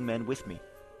fighting men with me.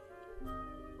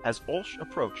 As Ulsh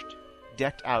approached,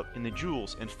 decked out in the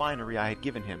jewels and finery I had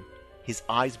given him, his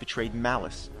eyes betrayed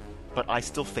malice, but I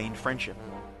still feigned friendship.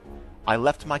 I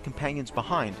left my companions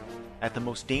behind at the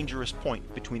most dangerous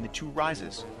point between the two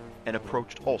rises and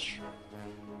approached Ulsh.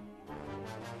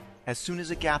 As soon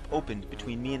as a gap opened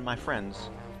between me and my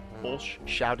friends, Ulsh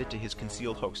shouted to his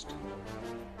concealed host.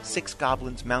 6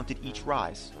 goblins mounted each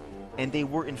rise, and they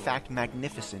were in fact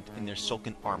magnificent in their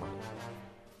silken armor.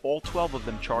 All 12 of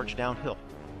them charged downhill,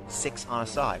 6 on a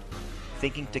side,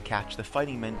 thinking to catch the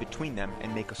fighting men between them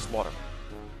and make a slaughter.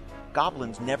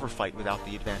 Goblins never fight without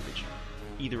the advantage,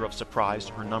 either of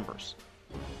surprise or numbers.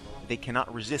 They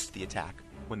cannot resist the attack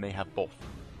when they have both.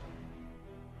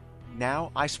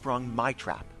 Now I sprung my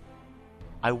trap.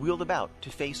 I wheeled about to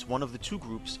face one of the 2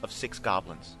 groups of 6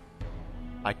 goblins.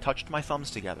 I touched my thumbs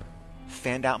together,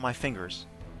 fanned out my fingers,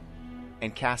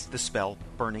 and cast the spell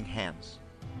Burning Hands.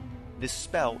 This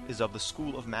spell is of the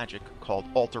school of magic called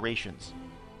Alterations,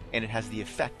 and it has the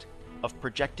effect of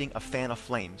projecting a fan of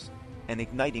flames and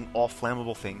igniting all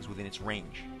flammable things within its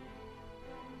range.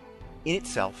 In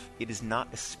itself, it is not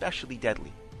especially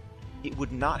deadly. It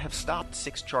would not have stopped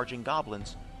 6 charging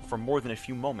goblins for more than a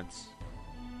few moments.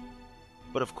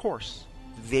 But of course,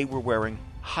 they were wearing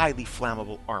highly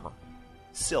flammable armor.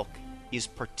 Silk is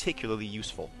particularly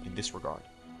useful in this regard.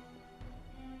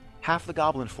 Half the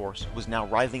goblin force was now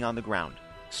writhing on the ground,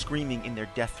 screaming in their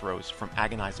death throes from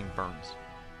agonizing burns.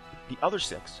 The other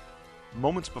 6,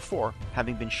 moments before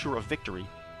having been sure of victory,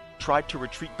 tried to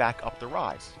retreat back up the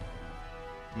rise.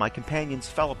 My companions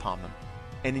fell upon them,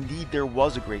 and indeed there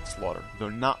was a great slaughter, though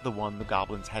not the one the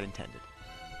goblins had intended.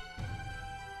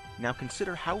 Now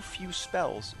consider how few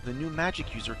spells the new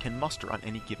magic user can muster on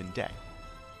any given day.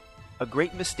 A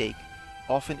great mistake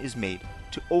often is made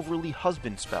to overly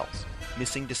husband spells,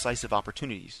 missing decisive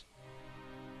opportunities.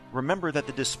 Remember that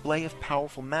the display of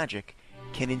powerful magic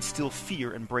can instill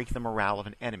fear and break the morale of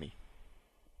an enemy.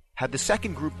 Had the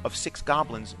second group of 6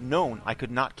 goblins known I could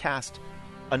not cast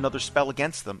another spell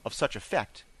against them of such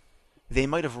effect, they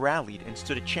might have rallied and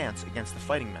stood a chance against the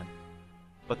fighting men.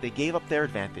 But they gave up their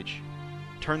advantage,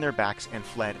 turned their backs, and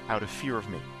fled out of fear of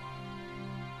me.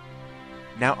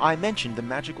 Now I mentioned the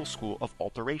magical school of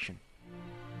alteration.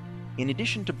 In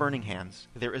addition to Burning Hands,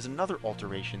 there is another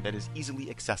alteration that is easily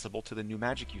accessible to the new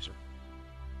magic user.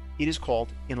 It is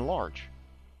called Enlarge.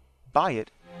 By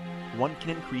it, one can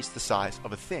increase the size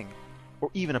of a thing, or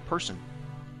even a person.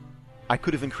 I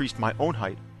could have increased my own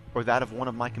height, or that of one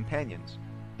of my companions,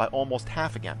 by almost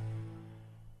half again,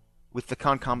 with the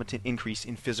concomitant increase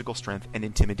in physical strength and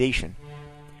intimidation.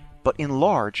 But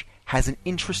Enlarge has an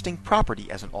interesting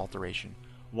property as an alteration,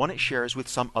 one it shares with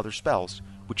some other spells,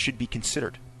 which should be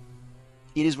considered.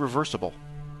 It is reversible,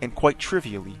 and quite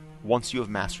trivially, once you have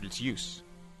mastered its use.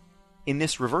 In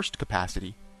this reversed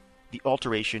capacity, the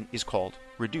alteration is called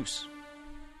Reduce.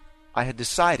 I had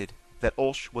decided that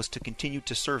Ulsh was to continue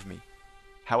to serve me.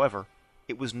 However,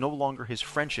 it was no longer his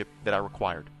friendship that I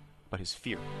required, but his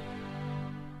fear.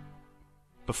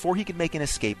 Before he could make an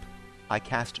escape, I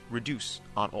cast Reduce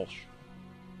on Ulsh.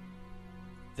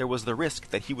 There was the risk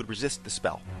that he would resist the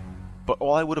spell, but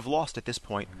all I would have lost at this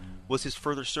point was his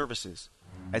further services,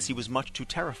 as he was much too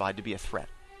terrified to be a threat.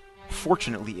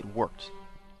 Fortunately, it worked.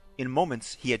 In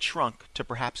moments, he had shrunk to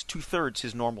perhaps 2/3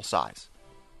 his normal size.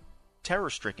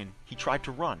 Terror-stricken, he tried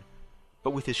to run,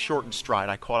 but with his shortened stride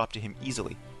I caught up to him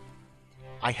easily.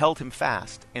 I held him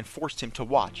fast and forced him to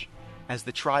watch as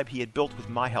the tribe he had built with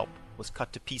my help was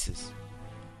cut to pieces.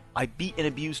 I beat and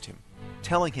abused him,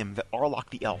 telling him that Arlok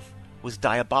the Elf was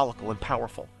diabolical and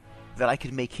powerful, that I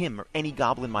could make him or any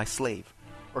goblin my slave,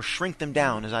 or shrink them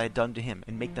down as I had done to him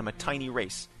and make them a tiny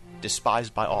race,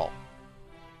 despised by all.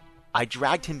 I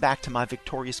dragged him back to my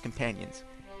victorious companions,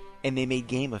 and they made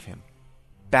game of him,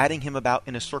 batting him about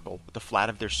in a circle with the flat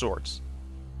of their swords.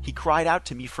 He cried out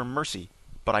to me for mercy,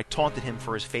 but I taunted him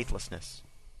for his faithlessness.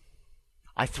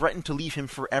 I threatened to leave him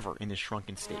forever in his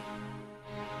shrunken state.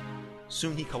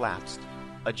 Soon he collapsed,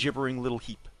 a gibbering little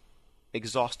heap,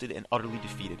 exhausted and utterly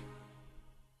defeated.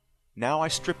 Now I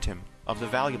stripped him of the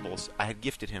valuables I had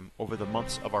gifted him over the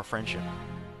months of our friendship.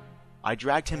 I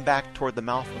dragged him back toward the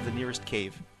mouth of the nearest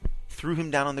cave, threw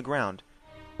him down on the ground,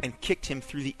 and kicked him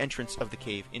through the entrance of the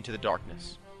cave into the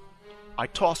darkness. I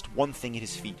tossed one thing at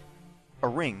his feet, a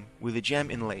ring with a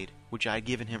gem inlaid which I had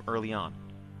given him early on,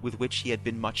 with which he had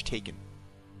been much taken.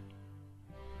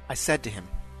 I said to him,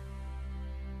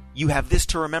 "You have this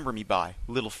to remember me by,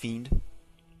 little fiend.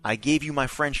 I gave you my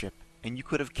friendship, and you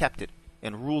could have kept it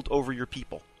and ruled over your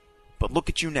people. But look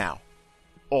at you now.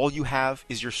 All you have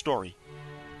is your story.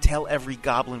 Tell every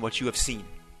goblin what you have seen.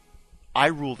 I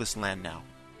rule this land now,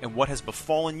 and what has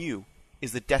befallen you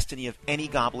is the destiny of any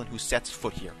goblin who sets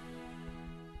foot here."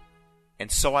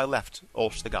 And so I left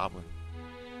Ulsh the Goblin.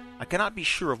 I cannot be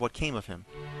sure of what came of him,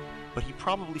 but he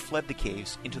probably fled the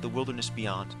caves into the wilderness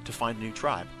beyond to find a new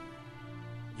tribe.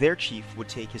 Their chief would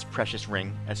take his precious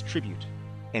ring as tribute,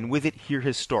 and with it hear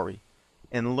his story,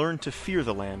 and learn to fear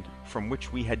the land from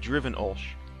which we had driven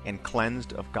Ulsh and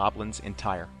cleansed of goblins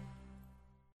entire.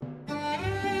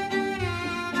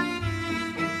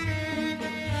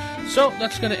 So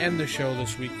that's going to end the show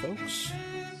this week, folks.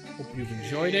 Hope you've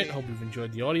enjoyed it. Hope you've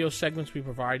enjoyed the audio segments we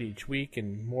provide each week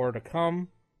and more to come.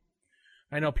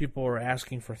 I know people are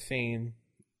asking for Thane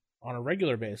on a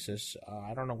regular basis.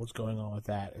 I don't know what's going on with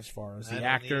that as far as the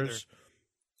actors.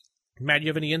 Matt, you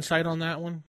have any insight on that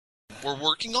one? We're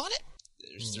working on it.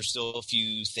 There's still a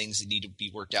few things that need to be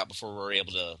worked out before we're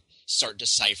able to start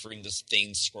deciphering the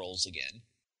Thane scrolls again.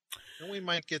 And we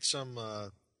might get some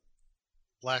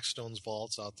Blackstone's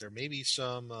vaults out there. Maybe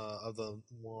some of the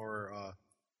more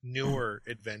newer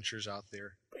adventures out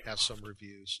there have some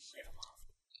reviews.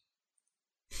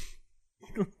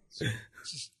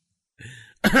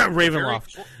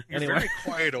 Ravenloft. You're Anyway. very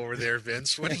quiet over there,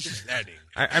 Vince. What are you adding?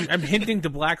 I'm hinting to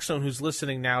Blackstone, who's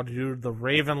listening now, to do the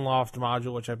Ravenloft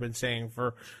module, which I've been saying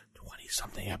for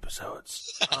 20-something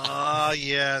episodes.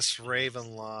 Yes,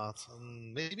 Ravenloft.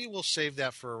 Maybe we'll save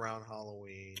that for around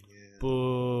Halloween. Yeah.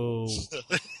 Boo.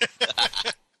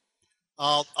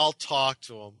 I'll talk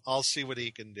to him. I'll see what he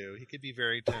can do. He could be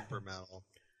very temperamental.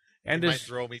 And he might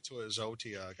throw me to a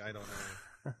Zotiog. I don't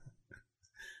know.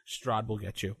 Strahd will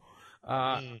get you.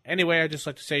 Anyway, I'd just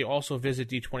like to say also visit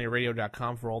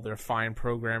d20radio.com for all their fine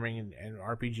programming and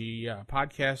RPG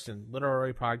podcasts and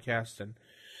literary podcasts. And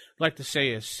I'd like to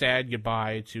say a sad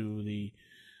goodbye to the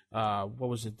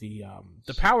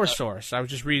the Power Source. I was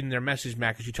just reading their message,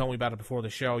 Matt, because you told me about it before the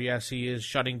show. Yes, he is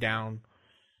shutting down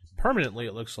permanently,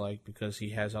 it looks like, because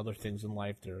he has other things in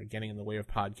life that are getting in the way of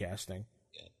podcasting.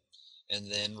 And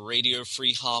then Radio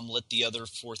Free Hamlet, the other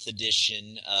 4th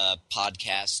edition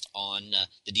podcast on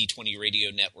the D20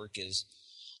 Radio Network, is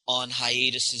on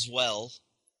hiatus as well.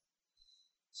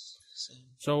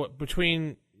 So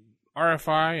between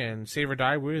RFI and Save or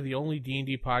Die, we're the only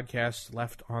D&D podcast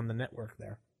left on the network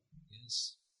there.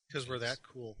 Yes. Because we're that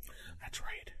cool. That's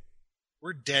right.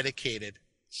 We're dedicated.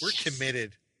 We're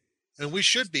committed. And we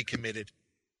should be committed.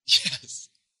 Yes.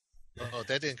 Oh,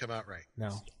 that didn't come out right.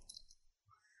 No.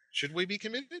 Should we be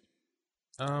committed?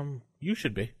 You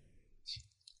should be.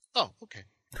 Oh, okay.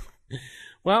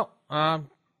 Well,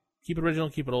 keep it original,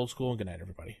 keep it old school, and good night,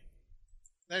 everybody.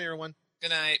 Night, everyone.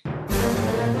 Good night.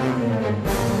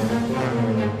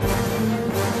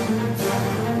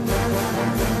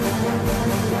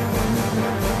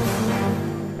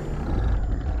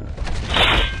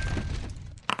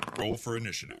 Roll for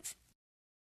initiative.